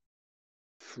more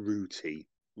fruity,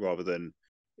 rather than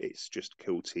it's just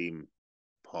Kill Team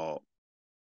Part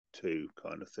 2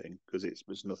 kind of thing, because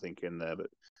there's nothing in there. But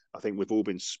I think we've all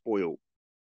been spoilt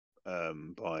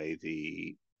by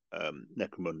the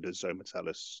Necromunda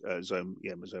Zometalis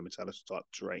type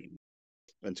terrain,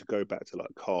 and to go back to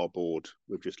like cardboard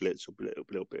with just little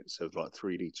bits of like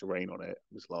 3D terrain on it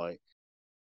was like,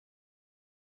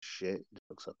 shit, it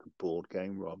looks like a board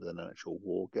game rather than an actual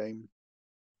war game.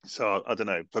 So I don't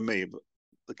know, for me,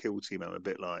 the Kill Team, I'm a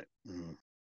bit like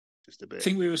just a bit. I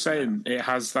think we were saying it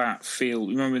has that feel.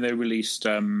 Remember when they released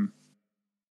Kill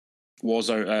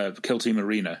Team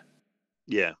Arena?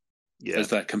 Yeah. As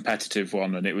their competitive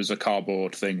one, and it was a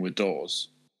cardboard thing with doors.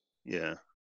 Yeah,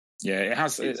 it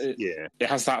has. It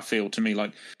has that feel to me.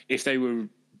 Like if they were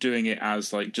doing it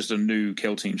as like just a new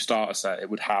Kill Team starter set, it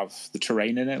would have the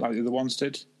terrain in it like the other ones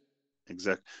did.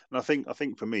 Exactly, and I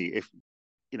think for me, if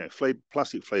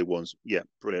plastic flayed ones, yeah,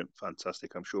 brilliant,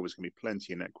 fantastic. I'm sure there's going to be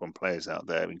plenty of Necron players out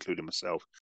there, including myself,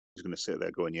 who's going to sit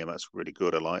there going, yeah, that's really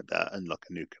good, I like that, and like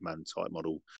a new command type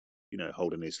model,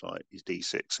 holding his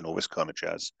D6 and all this kind of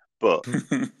jazz. But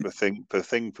the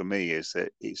thing for me is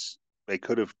that they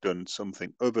could have done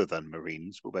something other than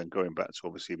Marines, but then going back to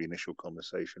obviously the initial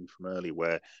conversation from earlier,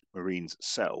 where Marines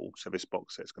sell, so this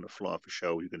box set's going to fly off the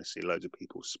shelf, you're going to see loads of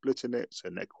people splitting it, so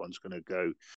Necron's going to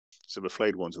go, so the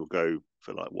flayed ones will go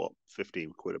for like, what,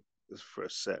 15 quid for a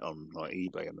set on like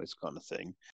eBay and this kind of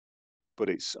thing. But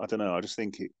I don't know, I just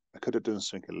think I could have done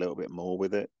something a little bit more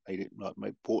with it. Maybe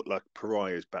brought like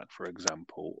Pariahs back, for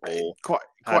example, or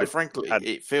quite frankly,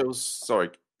 it feels. Sorry,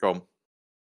 go on.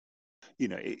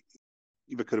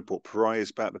 They could have brought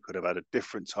Pariahs back. They could have had a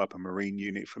different type of Marine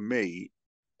unit. For me,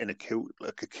 in a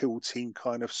kill team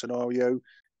kind of scenario,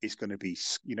 it's going to be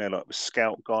like the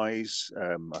scout guys.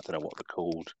 I don't know what they're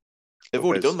called. They've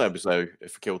already done them, so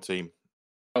for Kill Team.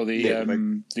 Oh,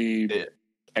 the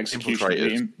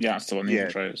execution. That's the one. The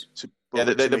infiltrators.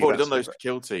 They've already done those for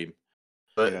Kill Team.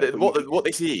 But what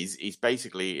this is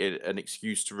basically an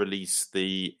excuse to release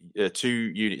the 2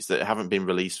 units that haven't been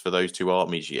released for those 2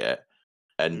 armies yet,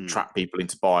 and trap people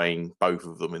into buying both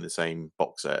of them in the same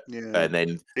box set, and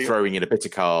then throwing in a bit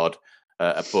of card,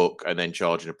 a book, and then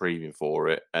charging a premium for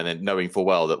it, and then knowing full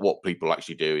well that what people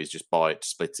actually do is just buy it,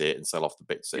 split it, and sell off the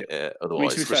bits.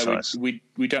 Otherwise, to be fair,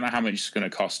 we don't know how much it's going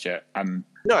to cost yet, and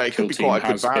no, it could be quite a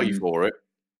good value for it.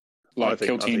 Like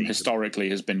Kill Team historically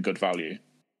has been good value.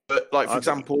 But like, for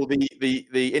example,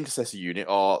 the Intercessor unit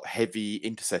are heavy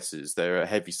intercessors. They're a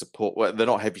heavy support. Well, they're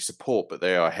not heavy support, but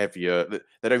they are heavier.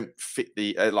 They don't fit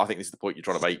the. I think this is the point you're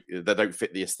trying to make. They don't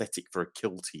fit the aesthetic for a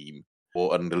kill team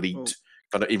or an elite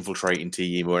kind of infiltrating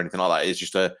team or anything like that. It's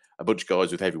just a bunch of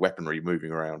guys with heavy weaponry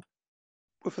moving around.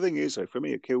 Well, the thing is, though, for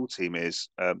me, a kill team is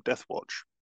Deathwatch.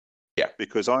 Yeah,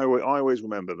 because I always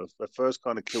remember the first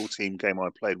kind of kill team game I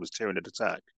played was Tyranid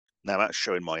Attack. Now that's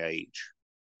showing my age.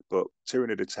 But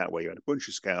Tyranid Attack, where you had a bunch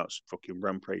of scouts fucking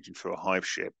rampaging through a hive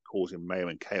ship, causing mayhem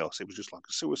and chaos, it was just like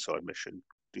a suicide mission.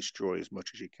 Destroy as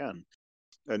much as you can.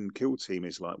 And Kill Team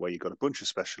is like where you got a bunch of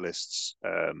specialists,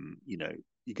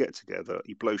 you get together,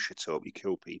 you blow shit up, you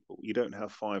kill people. You don't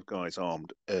have 5 guys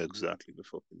armed exactly the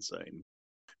fucking same.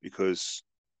 Because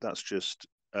that's just,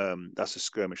 that's a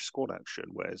skirmish squad action.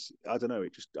 Whereas, I don't know,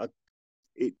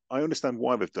 I understand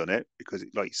why they've done it, because,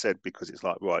 like you said, because it's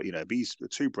like, right, these are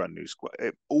 2 brand new squad,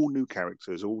 all new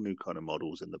characters, all new kind of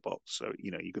models in the box. So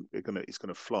it's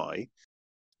gonna fly.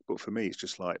 But for me, it's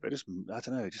just like I don't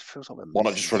know. It just feels like why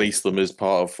not just release them as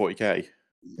part of 40k?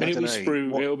 And it'll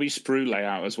be sprue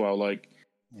layout as well. Like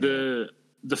the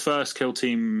the first Kill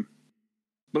Team,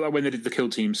 but when they did the Kill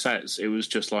Team sets, it was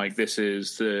just like, this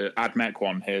is the AdMech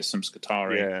one. Here's some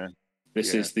Skitarii. Yeah.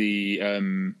 This is the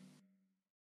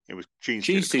It was Gene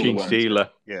Stealer.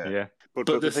 Yeah. But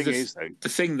the thing is, though, the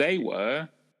thing they were,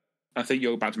 I think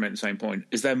you're about to make the same point,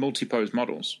 is they're multi-pose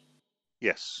models.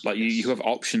 yes, Like you have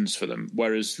options for them,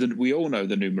 whereas we all know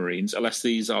the new Marines, unless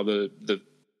these are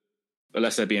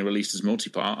unless they're being released as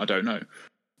multi-part, I don't know.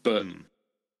 But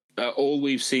all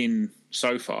we've seen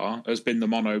so far has been the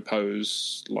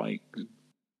mono-pose, like,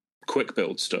 quick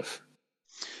build stuff.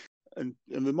 And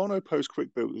the mono-pose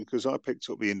quick build, because I picked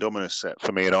up the Indominus set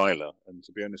for me and Isla, and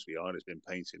to be honest with you, Isla's been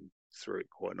painting through it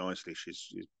quite nicely.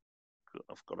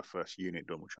 I've got a first unit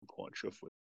done, which I'm quite chuffed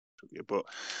with. But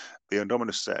the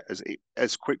Indominus set,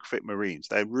 as quick fit Marines,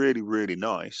 they're really, really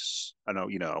nice. And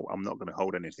I'm not going to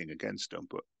hold anything against them,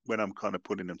 but when I'm kind of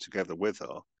putting them together with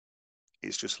her,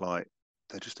 it's just like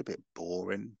they're just a bit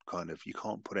boring. Kind of, you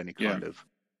can't put any kind of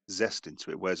zest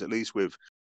into it. Whereas at least with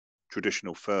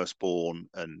traditional firstborn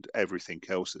and everything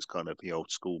else that's kind of the old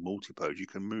school multi-pose, you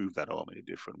can move that arm in a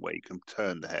different way. You can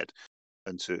turn the head,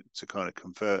 and to kind of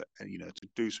convert and to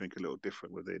do something a little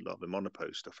different with it, like the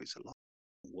monopose stuff. It's a lot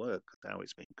of work how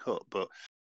it's been cut, but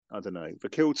I don't know. The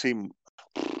Kill Team,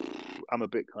 I'm a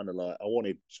bit kind of like, I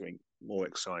wanted something more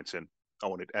exciting. I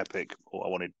wanted epic, or I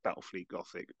wanted Battlefleet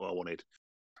Gothic, or I wanted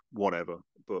whatever,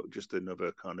 but just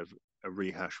another kind of a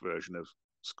rehash version of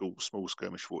small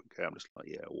skirmish 40k. I'm just like,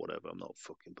 yeah, whatever. I'm not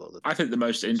fucking bothered. I think the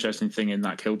most interesting thing in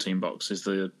that Kill Team box is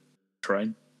the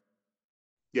terrain.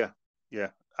 Yeah,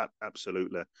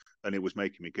 absolutely. And it was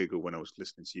making me giggle when I was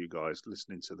listening to you guys,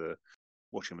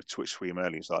 watching the Twitch stream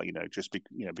earlier. It's like,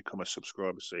 become a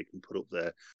subscriber so you can put up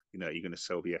there, you're going to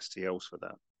sell the STLs for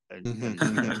that.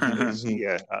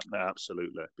 Yeah,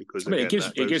 absolutely. Because it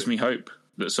gives me hope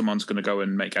that someone's going to go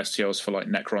and make STLs for like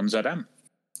Necron ZM,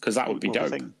 because that would be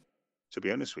dope. To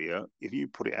be honest with you, if you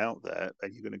put it out there,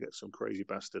 and you're going to get some crazy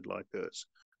bastard like us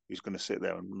who's going to sit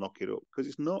there and knock it up, because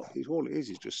it's not. It's all it is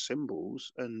just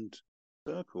symbols and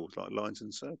circles, like lines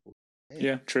and circles.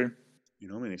 Yeah, true. You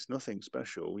know what I mean? It's nothing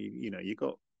special. You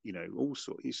got all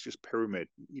sorts. It's just pyramid.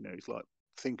 It's like,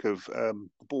 think of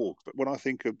Borg. But when I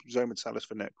think of Zometalis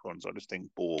for Necrons, I just think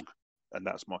Borg, and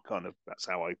that's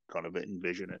how I kind of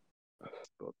envision it.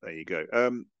 But there you go.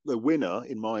 The winner,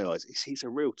 in my eyes, he's a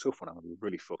real tough one. I'm going to be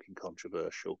really fucking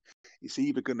controversial. It's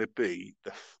either going to be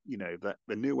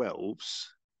the new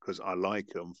elves, because I like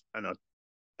them, and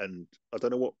I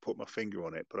don't know what put my finger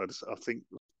on it, but I think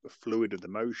the fluid of the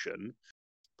motion,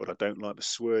 but I don't like the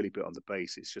swirly bit on the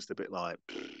base. It's just a bit like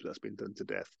that's been done to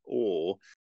death. Or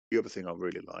the other thing I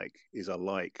really like is I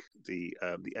like the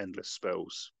endless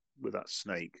spells with that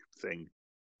snake thing.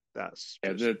 That's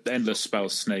the endless spell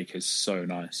snake is so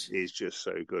nice. It's just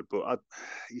so good. But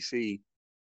you see,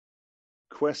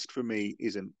 Quest for me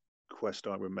isn't Quest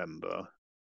I remember.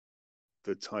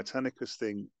 The Titanicus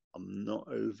thing, I'm not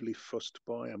overly fussed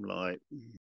by. I'm like,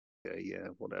 yeah,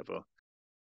 whatever.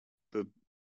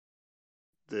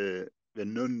 The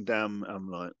Nundam, I'm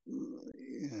like,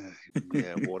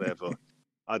 yeah, whatever.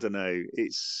 I don't know.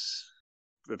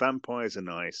 The vampires are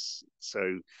nice,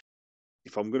 so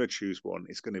if I'm going to choose one,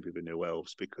 it's going to be the new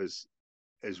elves, because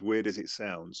as weird as it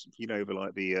sounds, the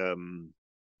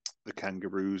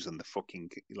kangaroos and the fucking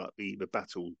the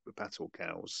battle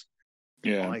cows.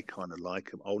 Yeah, I kind of like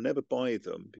them. I'll never buy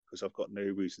them because I've got no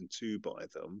reason to buy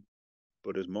them.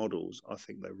 But as models, I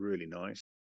think they're really nice,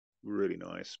 really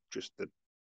nice. Just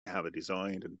how they're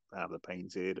designed and how they're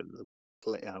painted and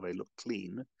how they look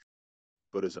clean.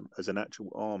 But as an actual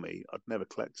army, I'd never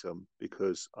collect them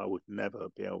because I would never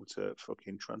be able to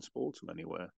fucking transport them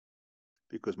anywhere,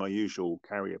 because my usual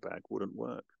carrier bag wouldn't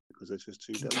work because they're just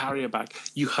too delicate. Carrier bag.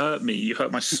 You hurt me. You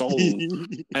hurt my soul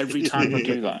every time I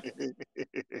do that.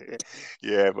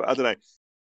 Yeah, but I don't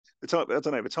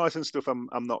know. The Titan stuff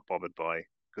I'm not bothered by,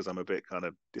 because I'm a bit kind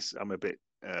of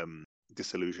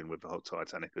disillusioned with the whole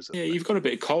Titanicus. Yeah, you've got a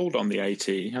bit cold on the AT,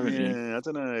 haven't you? Yeah, I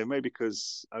don't know. Maybe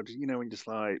because when just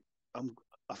like.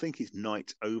 I think it's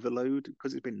night overload,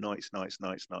 because it's been nights for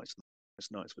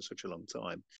such a long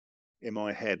time. In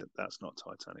my head, that's not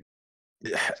Titanic.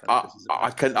 Yeah,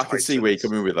 I can see where you're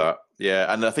coming with that.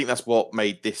 Yeah, and I think that's what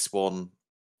made this one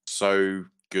so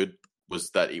good,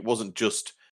 was that it wasn't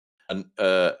just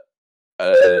it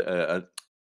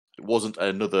wasn't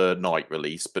another night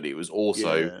release, but it was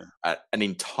also an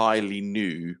entirely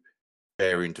new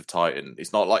variant of Titan.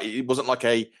 It's not like it wasn't like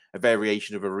a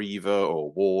variation of a Reaver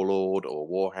or Warlord or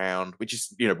Warhound, which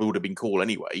is would have been cool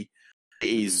anyway. It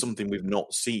is something we've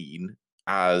not seen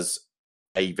as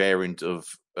a variant of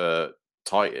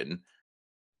Titan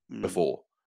before,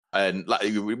 and much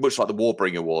like the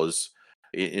Warbringer was,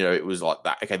 it was like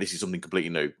that. Okay, this is something completely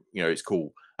new. It's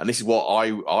cool, and this is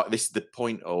what this is the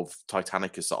point of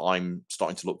Titanicus that I'm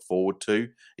starting to look forward to.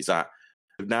 Is that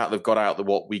now they've got out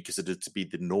what we consider to be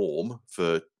the norm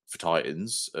for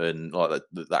Titans and like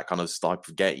that kind of type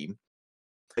of game.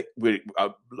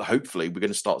 Hopefully we're going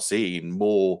to start seeing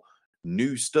more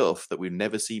new stuff that we've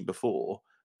never seen before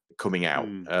coming out,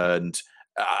 and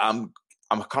I'm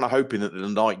kind of hoping that the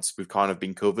Knights we've kind of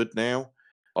been covered now,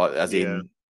 in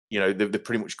they've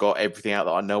pretty much got everything out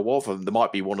that I know of, and there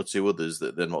might be one or two others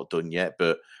that they're not done yet,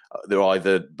 but they're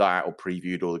either that or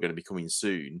previewed or they're going to be coming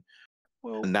soon.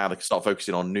 Well, and now they can start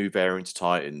focusing on new variants of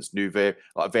Titans, new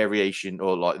variation,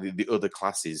 or like the other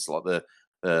classes, like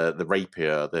the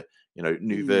Rapier, the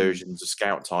new versions of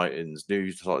Scout Titans,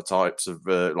 new types of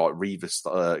like Reaver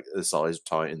sized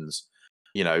Titans,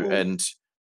 and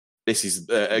this is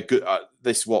a good.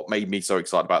 This what made me so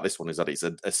excited about this one is that it's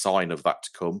a sign of that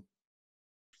to come.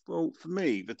 Well, for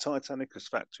me, the Titanicus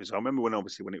factor is I remember when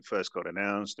it first got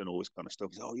announced and all this kind of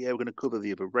stuff. Oh yeah, we're going to cover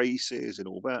the other races and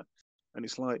all that, and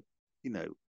it's like,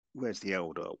 where's the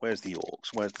Eldar? Where's the Orcs?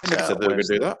 Where's the? They said they were going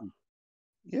to do that.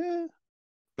 Yeah.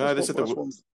 No, they said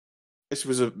this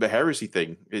was the heresy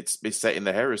thing. It's set in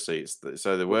the heresy,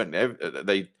 so they weren't.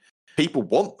 People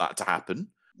want that to happen,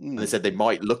 and they said they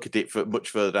might look at it for much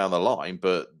further down the line,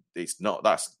 but it's not.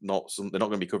 That's not something. They're not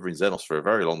going to be covering Xenos for a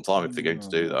very long time if they're going to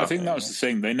do that. I think that was the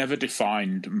thing. They never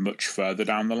defined much further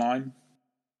down the line.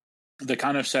 They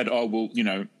kind of said, "Oh, well,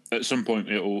 at some point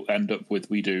it will end up with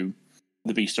we do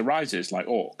the Beast Arises like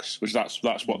Orcs," which that's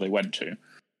what they went to.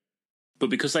 But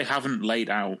because they haven't laid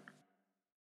out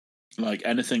like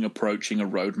anything approaching a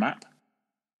roadmap,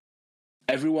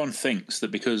 everyone thinks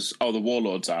that because the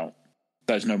Warlord's out,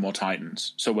 there's no more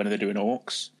Titans. So when are they doing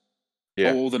Orcs?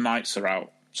 Yeah. All the Knights are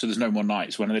out, so there's no more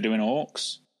Knights. When are they doing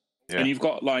Orcs? Yeah. And you've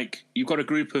got a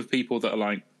group of people that are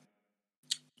like,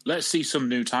 let's see some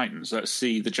new Titans. Let's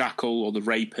see the Jackal or the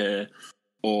Rapier,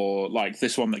 or like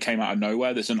this one that came out of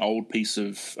nowhere. There's an old piece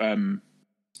of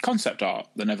concept art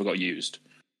that never got used.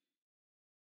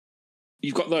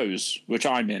 You've got those, which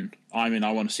I'm in. I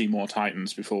want to see more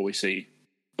Titans before we see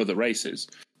other races.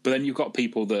 But then you've got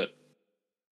people that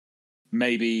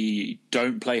maybe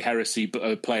don't play Heresy but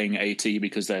are playing AT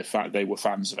because they were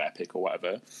fans of Epic or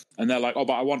whatever. And they're like, but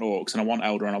I want Orcs, and I want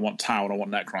Eldar, and I want Tau, and I want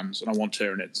Necrons, and I want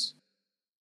Tyranids.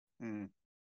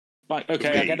 Like,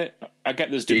 okay, I get it. I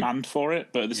get there's demand for it,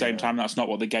 but at the same time, that's not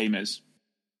what the game is.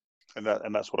 And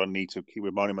that's what I need to keep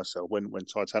reminding myself when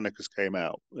Titanicus came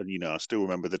out, and I still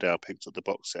remember the day I picked up the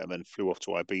box set and then flew off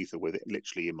to Ibiza with it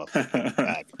literally in my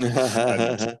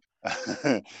bag.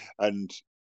 and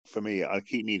for me, I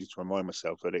keep needing to remind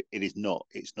myself that it's not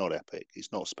Epic,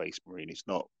 it's not Space Marine, it's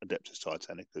not Adeptus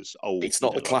Titanicus. It's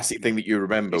not the classic thing that you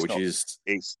remember, which is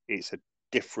it's a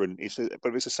different.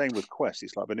 But it's the same with Quest.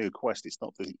 It's like the new Quest. It's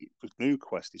not the new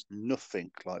Quest is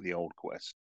nothing like the old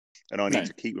Quest. And I need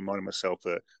to keep reminding myself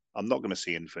that I'm not going to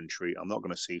see infantry. I'm not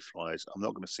going to see flyers. I'm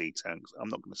not going to see tanks. I'm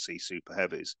not going to see super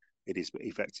heavies. It is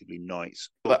effectively knights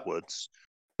upwards.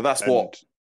 That's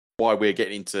why we're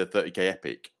getting into 30k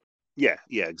Epic. Yeah,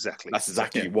 exactly. That's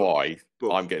exactly why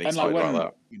I'm getting excited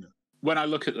about that. When I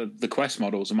look at the Quest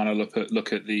models and when I look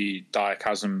at the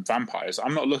Diachasm vampires,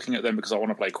 I'm not looking at them because I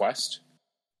want to play Quest.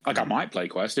 Like, I might play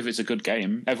Quest if it's a good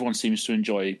game. Everyone seems to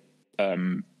enjoy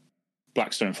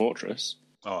Blackstone Fortress.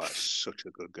 Oh, it's such a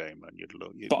good game, man.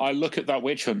 But I look at that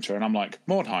Witch Hunter and I'm like,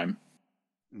 Mordheim.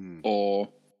 Or,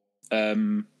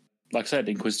 like I said,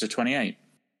 Inquisitor 28.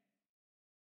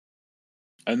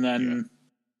 And then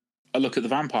I look at the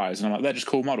vampires and I'm like, they're just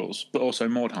cool models, but also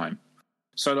Mordheim.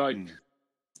 So, like,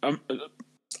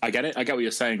 I get it. I get what you're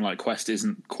saying. Like, Quest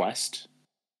isn't Quest.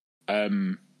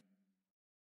 But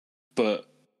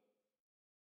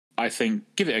I think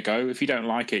give it a go. If you don't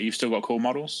like it, you've still got cool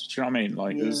models. Do you know what I mean?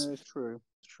 Like, it's true.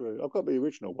 I've got the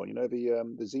original one.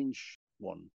 The Tzeentch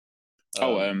one.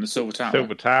 The Silver Tower.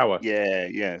 Silver Tower.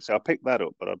 Yeah. So I picked that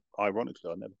up, but ironically,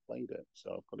 I never played it.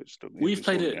 So I've got it stuck. We've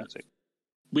played it.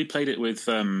 We played it with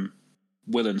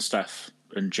Will and Steph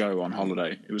and Joe on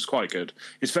holiday. It was quite good.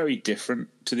 It's very different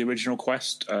to the original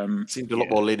Quest. Seemed a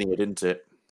lot more linear, didn't it?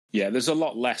 Yeah, there's a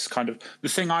lot less kind of... The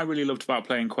thing I really loved about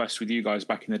playing Quest with you guys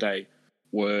back in the day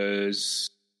was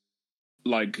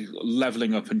like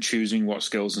leveling up and choosing what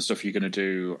skills and stuff you're going to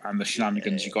do, and the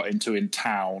shenanigans you got into in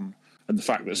town, and the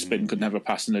fact that Spin could never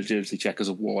pass an agility check as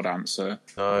a war dancer.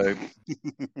 No.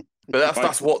 But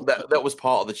that's what that was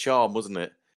part of the charm, wasn't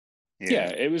it? Yeah,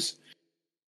 it was...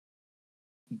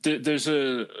 There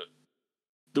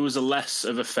was a less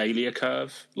of a failure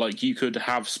curve. Like, you could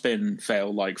have Spin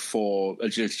fail like 4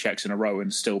 agility checks in a row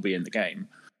and still be in the game.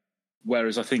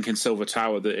 Whereas I think in Silver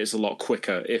Tower that it's a lot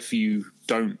quicker if you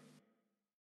don't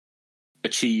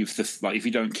achieve if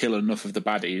you don't kill enough of the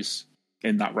baddies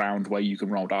in that round where you can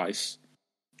roll dice,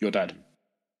 you're dead.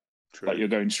 True. Like you're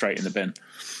going straight in the bin.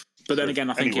 But then again,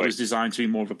 I think it was designed to be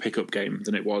more of a pickup game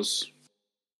than it was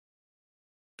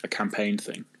a campaign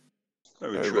thing.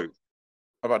 Very true.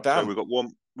 How about Dan? So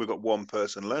we've got one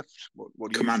person left.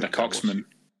 What do Commander you think, Coxman.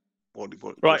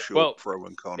 What's your pro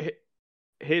and con?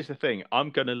 Here's the thing.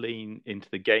 I'm going to lean into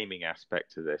the gaming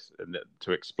aspect of this and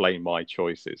to explain my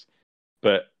choices.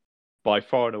 But by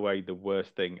far and away, the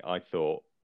worst thing I thought,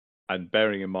 and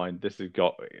bearing in mind this has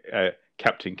got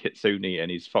Captain Kitsune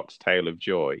and his Foxtail of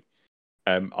Joy,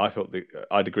 I thought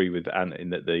I'd agree with Anne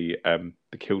in that the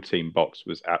Kill Team box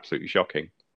was absolutely shocking.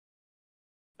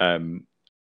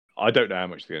 I don't know how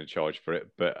much they're going to charge for it,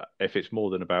 but if it's more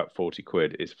than about 40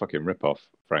 quid, it's a fucking rip-off,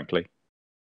 frankly.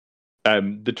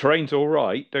 The terrain's all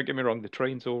right. Don't get me wrong, the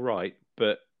terrain's all right.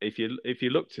 But if you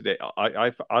looked at it,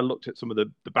 I looked at some of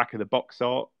the back of the box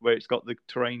art where it's got the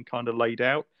terrain kind of laid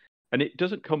out, and it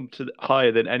doesn't come to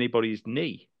higher than anybody's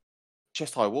knee.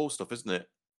 Chest high wall stuff, isn't it?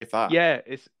 If that. Yeah,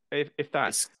 it's if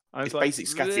that. It's basic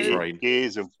scatter terrain.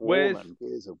 Gears of War, man.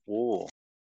 Gears of War.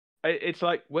 It's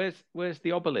like where's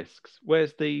the obelisks?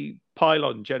 Where's the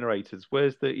pylon generators?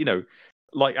 Where's the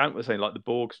like Ant was saying, like the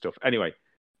Borg stuff. Anyway,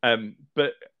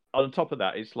 but on top of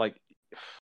that, it's like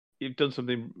you've done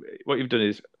something. What you've done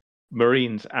is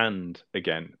Marines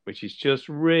again, which is just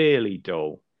really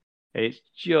dull. It's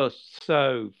just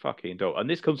so fucking dull. And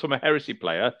this comes from a Heresy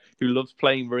player who loves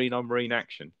playing Marine on Marine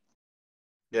action.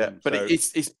 Yeah, but so,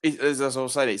 it's as I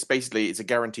was saying, it's a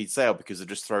guaranteed sale because they're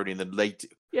just throwing in the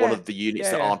one of the units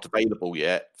that aren't available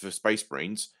yet for Space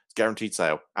Marines. It's guaranteed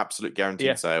sale, absolute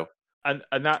guaranteed sale, and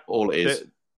that all it is.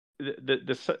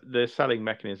 The selling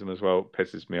mechanism as well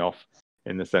pisses me off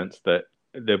in the sense that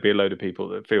there'll be a load of people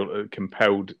that feel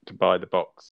compelled to buy the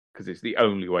box because it's the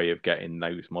only way of getting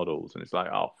those models, and it's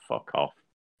like, oh, fuck off.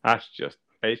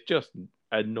 It just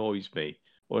annoys me.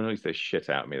 Or annoys the shit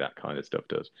out of me, that kind of stuff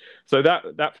does. So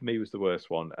that for me was the worst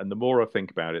one, and the more I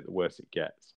think about it, the worse it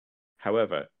gets.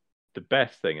 However, the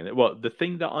best thing, the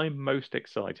thing that I'm most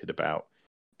excited about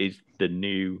is the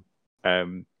new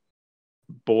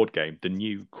board game, the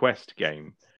new Quest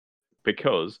game,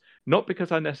 not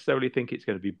because I necessarily think it's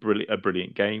going to be a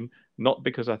brilliant game, not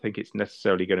because I think it's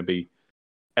necessarily going to be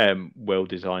well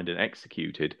designed and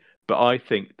executed, but I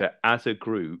think that as a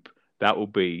group, that will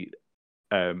be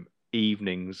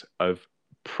evenings of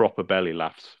proper belly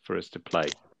laughs for us to play.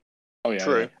 Oh yeah,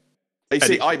 true. Yeah.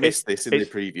 I missed this in the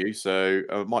preview, so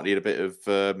I might need a bit of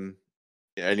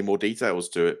any more details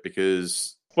to it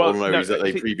because all I know is that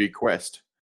they preview Quest.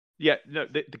 Yeah, no,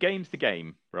 the game's the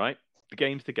game, right? The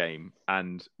game's the game,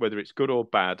 and whether it's good or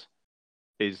bad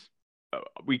is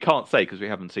we can't say because we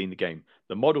haven't seen the game.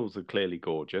 The models are clearly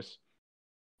gorgeous,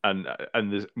 and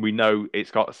we know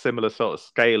it's got a similar sort of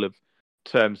scale of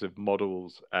terms of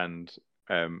models and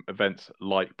events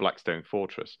like Blackstone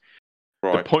Fortress.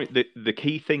 Right. The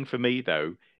key thing for me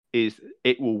though is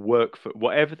it will work for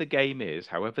whatever the game is,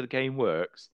 however the game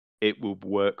works, it will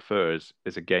work for us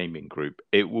as a gaming group.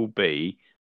 It will be,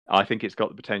 I think it's got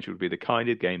the potential to be the kind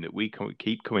of game that we can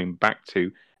keep coming back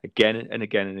to again and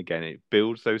again and again. It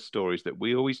builds those stories that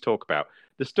we always talk about.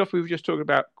 The stuff we were just talking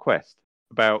about, Quest,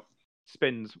 about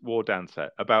Spin's War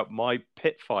Dancer, about my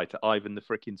pit fighter, Ivan the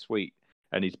Frickin' Sweet,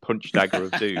 and his punch dagger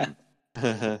of doom.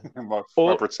 It's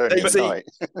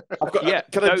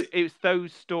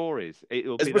those stories.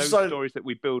 It'll be those stories that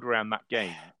we build around that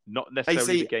game, not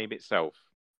necessarily the game itself.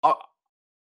 I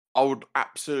would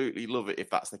absolutely love it if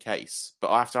that's the case,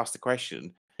 but I have to ask the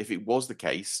question: if it was the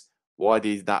case, why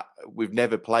did that? We've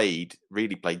never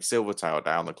really played Silver Tower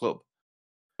down the club,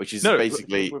 which is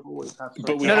basically.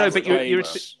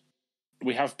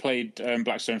 We have played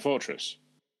Blackstone Fortress.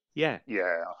 Yeah.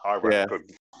 Yeah, I reckon.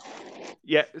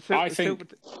 Yeah, so I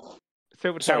think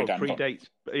Silver Tower predates.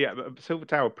 Yeah, Silver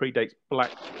Tower predates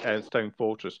Blackstone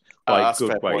Fortress by a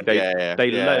good way.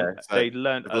 They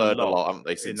learned a lot, haven't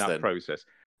they, since in that then? Process.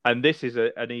 And this is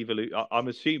an evolution. I'm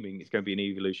assuming it's going to be an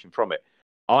evolution from it.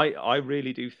 I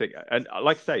really do think, and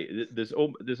like I say, there's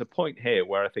a point here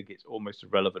where I think it's almost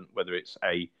irrelevant whether it's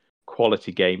a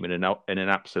quality game in an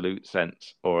absolute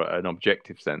sense or an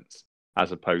objective sense,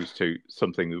 as opposed to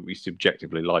something that we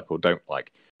subjectively like or don't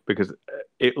like, because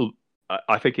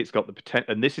I think it's got the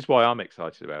potential, and this is why I'm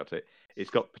excited about it. It's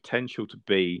got potential to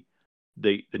be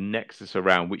the nexus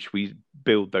around which we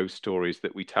build those stories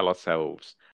that we tell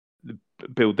ourselves,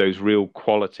 build those real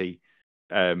quality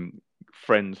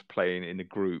friends playing in a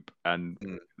group, and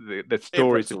the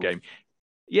stories of game.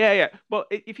 Yeah. Well,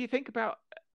 if you think about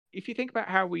if you think about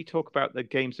how we talk about the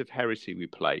games of heresy we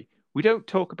play, we don't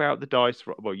talk about the dice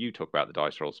roll. Well, you talk about the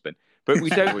dice roll spin, but we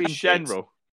don't in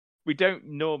general. We don't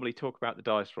normally talk about the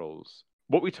dice rolls.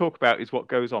 What we talk about is what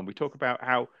goes on. We talk about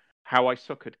how I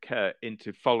suckered Kurt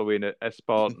into following a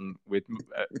Spartan with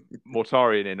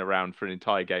Mortarion in around for an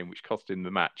entire game, which cost him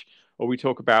the match. Or we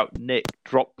talk about Nick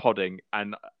drop podding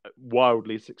and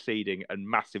wildly succeeding and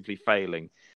massively failing.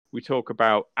 We talk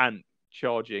about Ant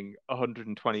charging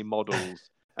 120 models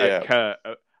at Kurt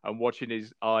and watching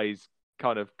his eyes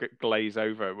kind of glaze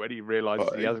over when he realizes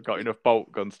he hasn't got enough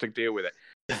bolt guns to deal with it.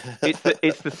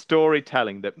 It's the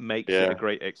storytelling that makes it a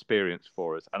great experience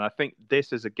for us. And I think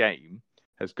this as a game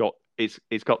has got it's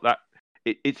got that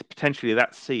it's potentially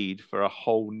that seed for a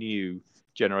whole new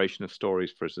generation of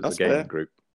stories for us as a gaming group.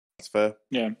 That's fair.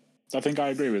 Yeah, I think I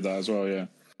agree with that as well. Yeah,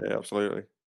 absolutely.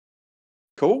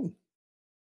 Cool.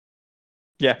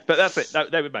 Yeah, but that's it.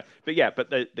 They would. But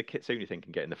the Kitsune thing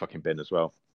can get in the fucking bin as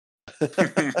well. Fuck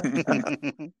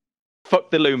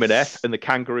the Lumineth and the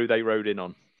kangaroo they rode in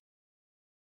on.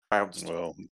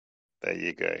 Well, there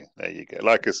you go.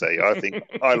 Like I say, I think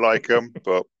I like them,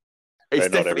 but it's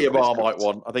definitely a Marmite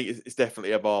one. I think it's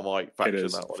definitely a Marmite faction.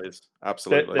 That one is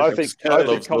absolutely. I think Jack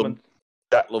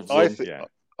loves them.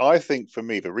 I think for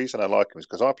me, the reason I like them is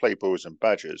because I play Boars and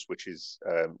Badgers, which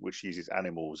uses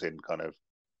animals in kind of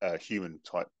human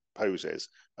type poses,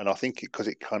 and I think because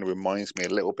it kind of reminds me a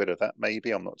little bit of that.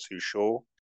 Maybe I'm not too sure,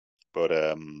 but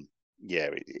I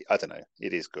don't know.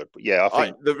 It is good, but yeah,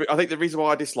 I think the reason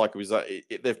why I dislike them is that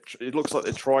it looks like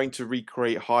they're trying to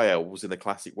recreate high elves in the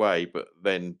classic way, but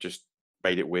then just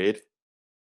made it weird.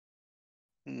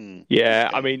 Yeah,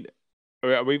 I mean,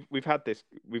 we've had this.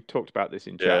 We've talked about this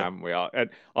in chat, haven't we? And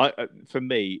for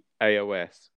me,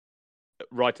 AOS,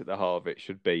 right at the heart of it,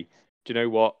 should be. Do you know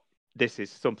what? This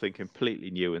is something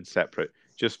completely new and separate.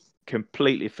 Just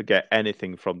completely forget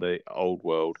anything from the old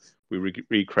world. We're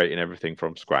recreating everything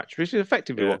from scratch, which is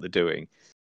effectively what they're doing.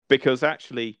 Because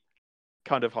actually,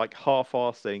 kind of like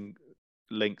half-arsing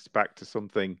links back to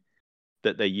something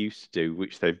that they used to do,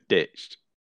 which they've ditched.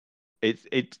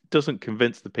 It doesn't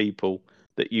convince the people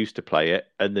that used to play it,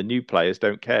 and the new players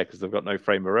don't care because they've got no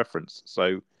frame of reference.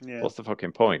 So what's the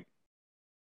fucking point?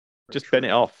 Just bin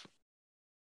it off.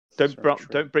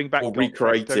 Don't bring back or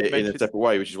recreate it in a separate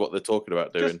way, which is what they're talking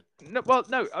about doing. No,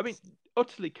 I mean,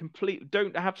 utterly complete.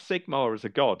 Don't have Sigmar as a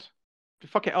god.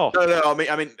 Fuck it off. No.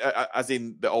 I mean, as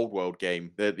in the old world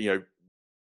game,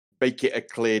 make it a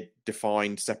clear,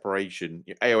 defined separation.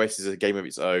 AOS is a game of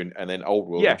its own, and then old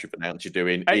world, which you've announced you're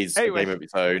doing, is AOS, a game of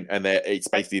its own, and it's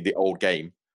basically the old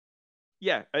game.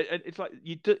 Yeah, it's like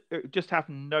you just have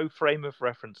no frame of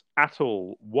reference at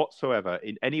all whatsoever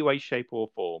in any way, shape, or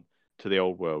form to the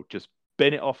old world. Just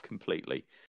bin it off completely,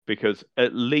 because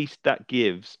at least that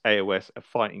gives AOS a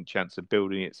fighting chance of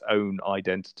building its own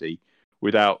identity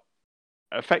without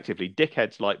effectively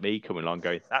dickheads like me coming along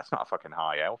going, that's not a fucking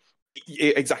high elf.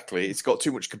 Yeah, exactly. It's got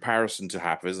too much comparison to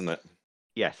have, isn't it?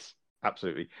 Yes,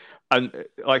 absolutely. And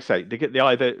like I say,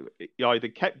 you either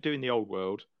kept doing the old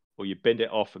world or you binned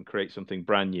it off and create something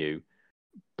brand new.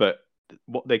 But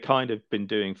what they kind of been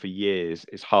doing for years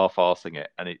is half-arsing it,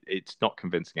 and it's not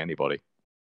convincing anybody.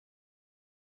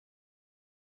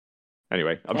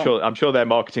 Anyway, I'm sure their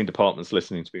marketing department's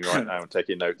listening to me right now and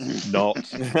taking notes. Not.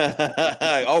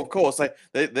 Of course,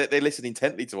 they listen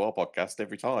intently to our podcast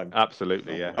every time.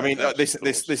 Absolutely, yeah. I mean,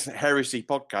 this heresy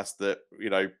podcast that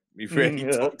we've really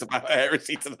talked about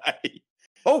heresy today.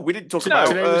 Oh, we didn't talk about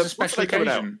today was a special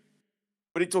occasion.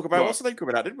 We didn't talk about what's the name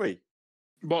coming out, did we?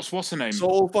 What's the name?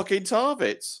 Saul fucking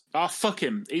Tarvitz. Oh, fuck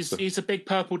him. He's a big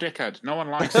purple dickhead. No one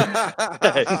likes him.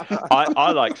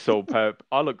 I like Saul Purp.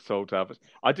 I like Saul Tarvitz.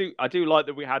 I do like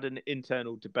that we had an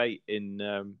internal debate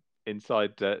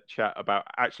inside chat about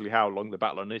actually how long the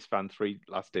Battle on Isstvan 3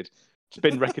 lasted.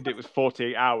 Spin reckoned it was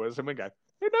 48 hours, and we go,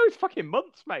 who knows? Fucking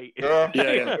months, mate. Yeah.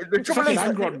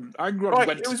 Angron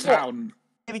went to town.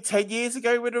 Maybe 10 years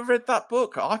ago when I read that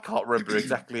book. I can't remember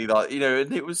exactly that.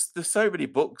 And there's so many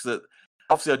books that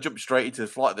obviously I jumped straight into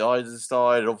Flight of the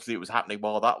Eisenstein, and obviously it was happening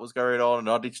while that was going on, and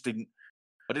I didn't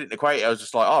equate it. I was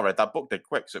just like, I read that book dead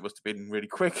quick, so it must have been really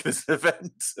quick, this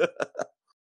event.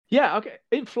 Yeah, okay.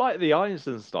 In Flight of the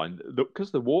Eisenstein,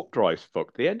 because the warp drive's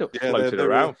fucked, they end up floating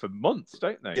around for months,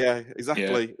 don't they? Yeah,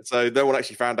 exactly. Yeah. So no one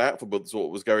actually found out for months what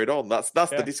was going on. That's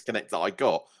the disconnect that I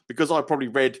got, because I probably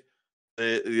read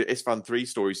the Isstvan 3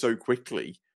 story so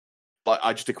quickly. Like,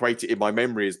 I just equate it in my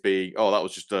memory as being, that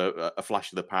was just a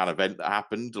flash of the pan event that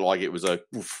happened. Like, it was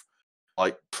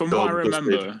From what I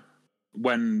remember,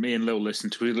 when me and Lil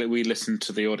listened to we listened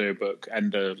to the audiobook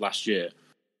end of last year,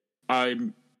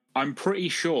 I'm pretty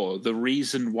sure the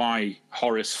reason why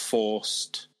Horus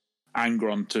forced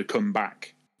Angron to come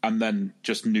back and then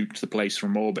just nuked the place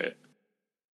from orbit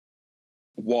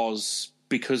was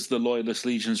because the Loyalist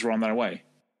legions were on their way.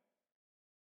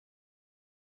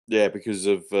 Yeah, because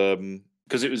of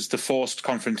because it was the forced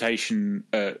confrontation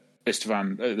at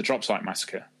Istvan, the drop site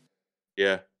massacre.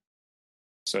 Yeah.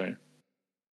 So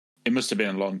it must have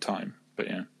been a long time, but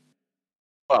yeah.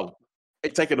 Well,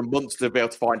 it's taken a month to be able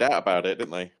to find out about it,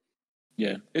 didn't they?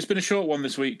 Yeah, it's been a short one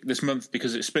this month,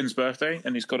 because it's Spin's birthday,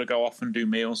 and he's got to go off and do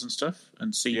meals and stuff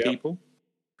and see people.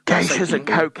 Geishas and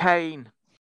cocaine.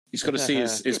 He's got to see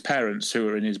his parents who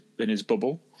are in his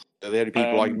bubble. They're the only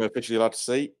people I'm officially allowed to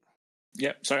see.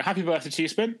 Yeah, so happy birthday to you,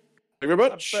 Spin. Thank you very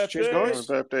much. Cheers, guys. Happy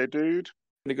birthday, dude.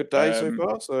 Been a good day so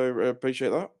far, so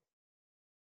appreciate that.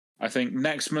 I think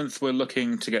next month we're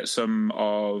looking to get some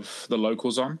of the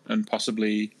locals on and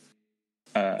possibly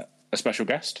a special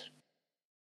guest.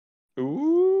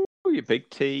 Ooh, you big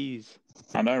tease.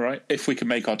 I know, right? If we can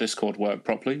make our Discord work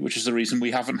properly, which is the reason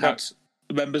we haven't had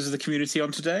members of the community on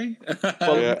today.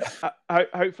 Well,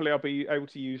 hopefully I'll be able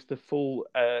to use the full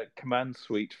command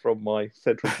suite from my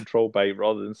central control bay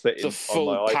rather than sitting the full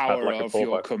on my power iPad like of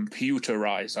your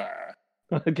computerizer.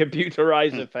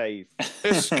 Computerizer phase.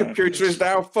 This computer is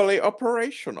now fully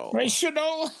operational.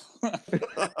 Operational.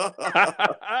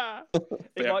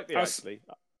 It might be actually.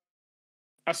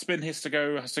 Spin has to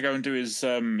go and do his.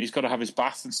 He's got to have his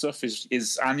bath and stuff.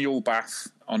 His annual bath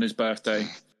on his birthday.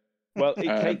 Well,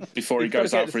 before he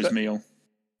goes out for his meal.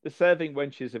 The serving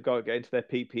wenches have got to get into their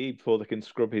PPE before they can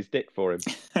scrub his dick for him.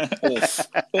 Oof.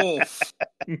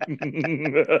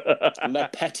 Le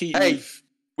petit. Hey,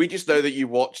 we just know that you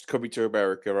watched Coming to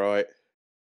America, right?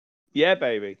 Yeah,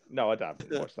 baby. No, I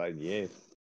haven't watched that in years.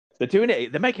 They're doing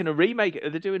it. They're making a remake.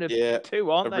 They're doing a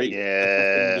 2, aren't they?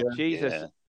 Yeah. Jesus. Yeah.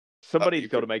 Somebody's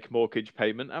got to make a mortgage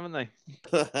payment, haven't they?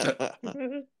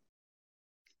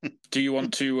 Do you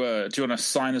want to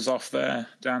sign us off there,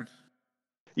 Dan?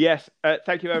 Yes.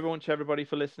 Thank you, everybody,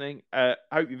 for listening.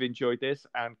 Hope you've enjoyed this,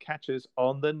 and catch us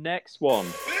on the next one.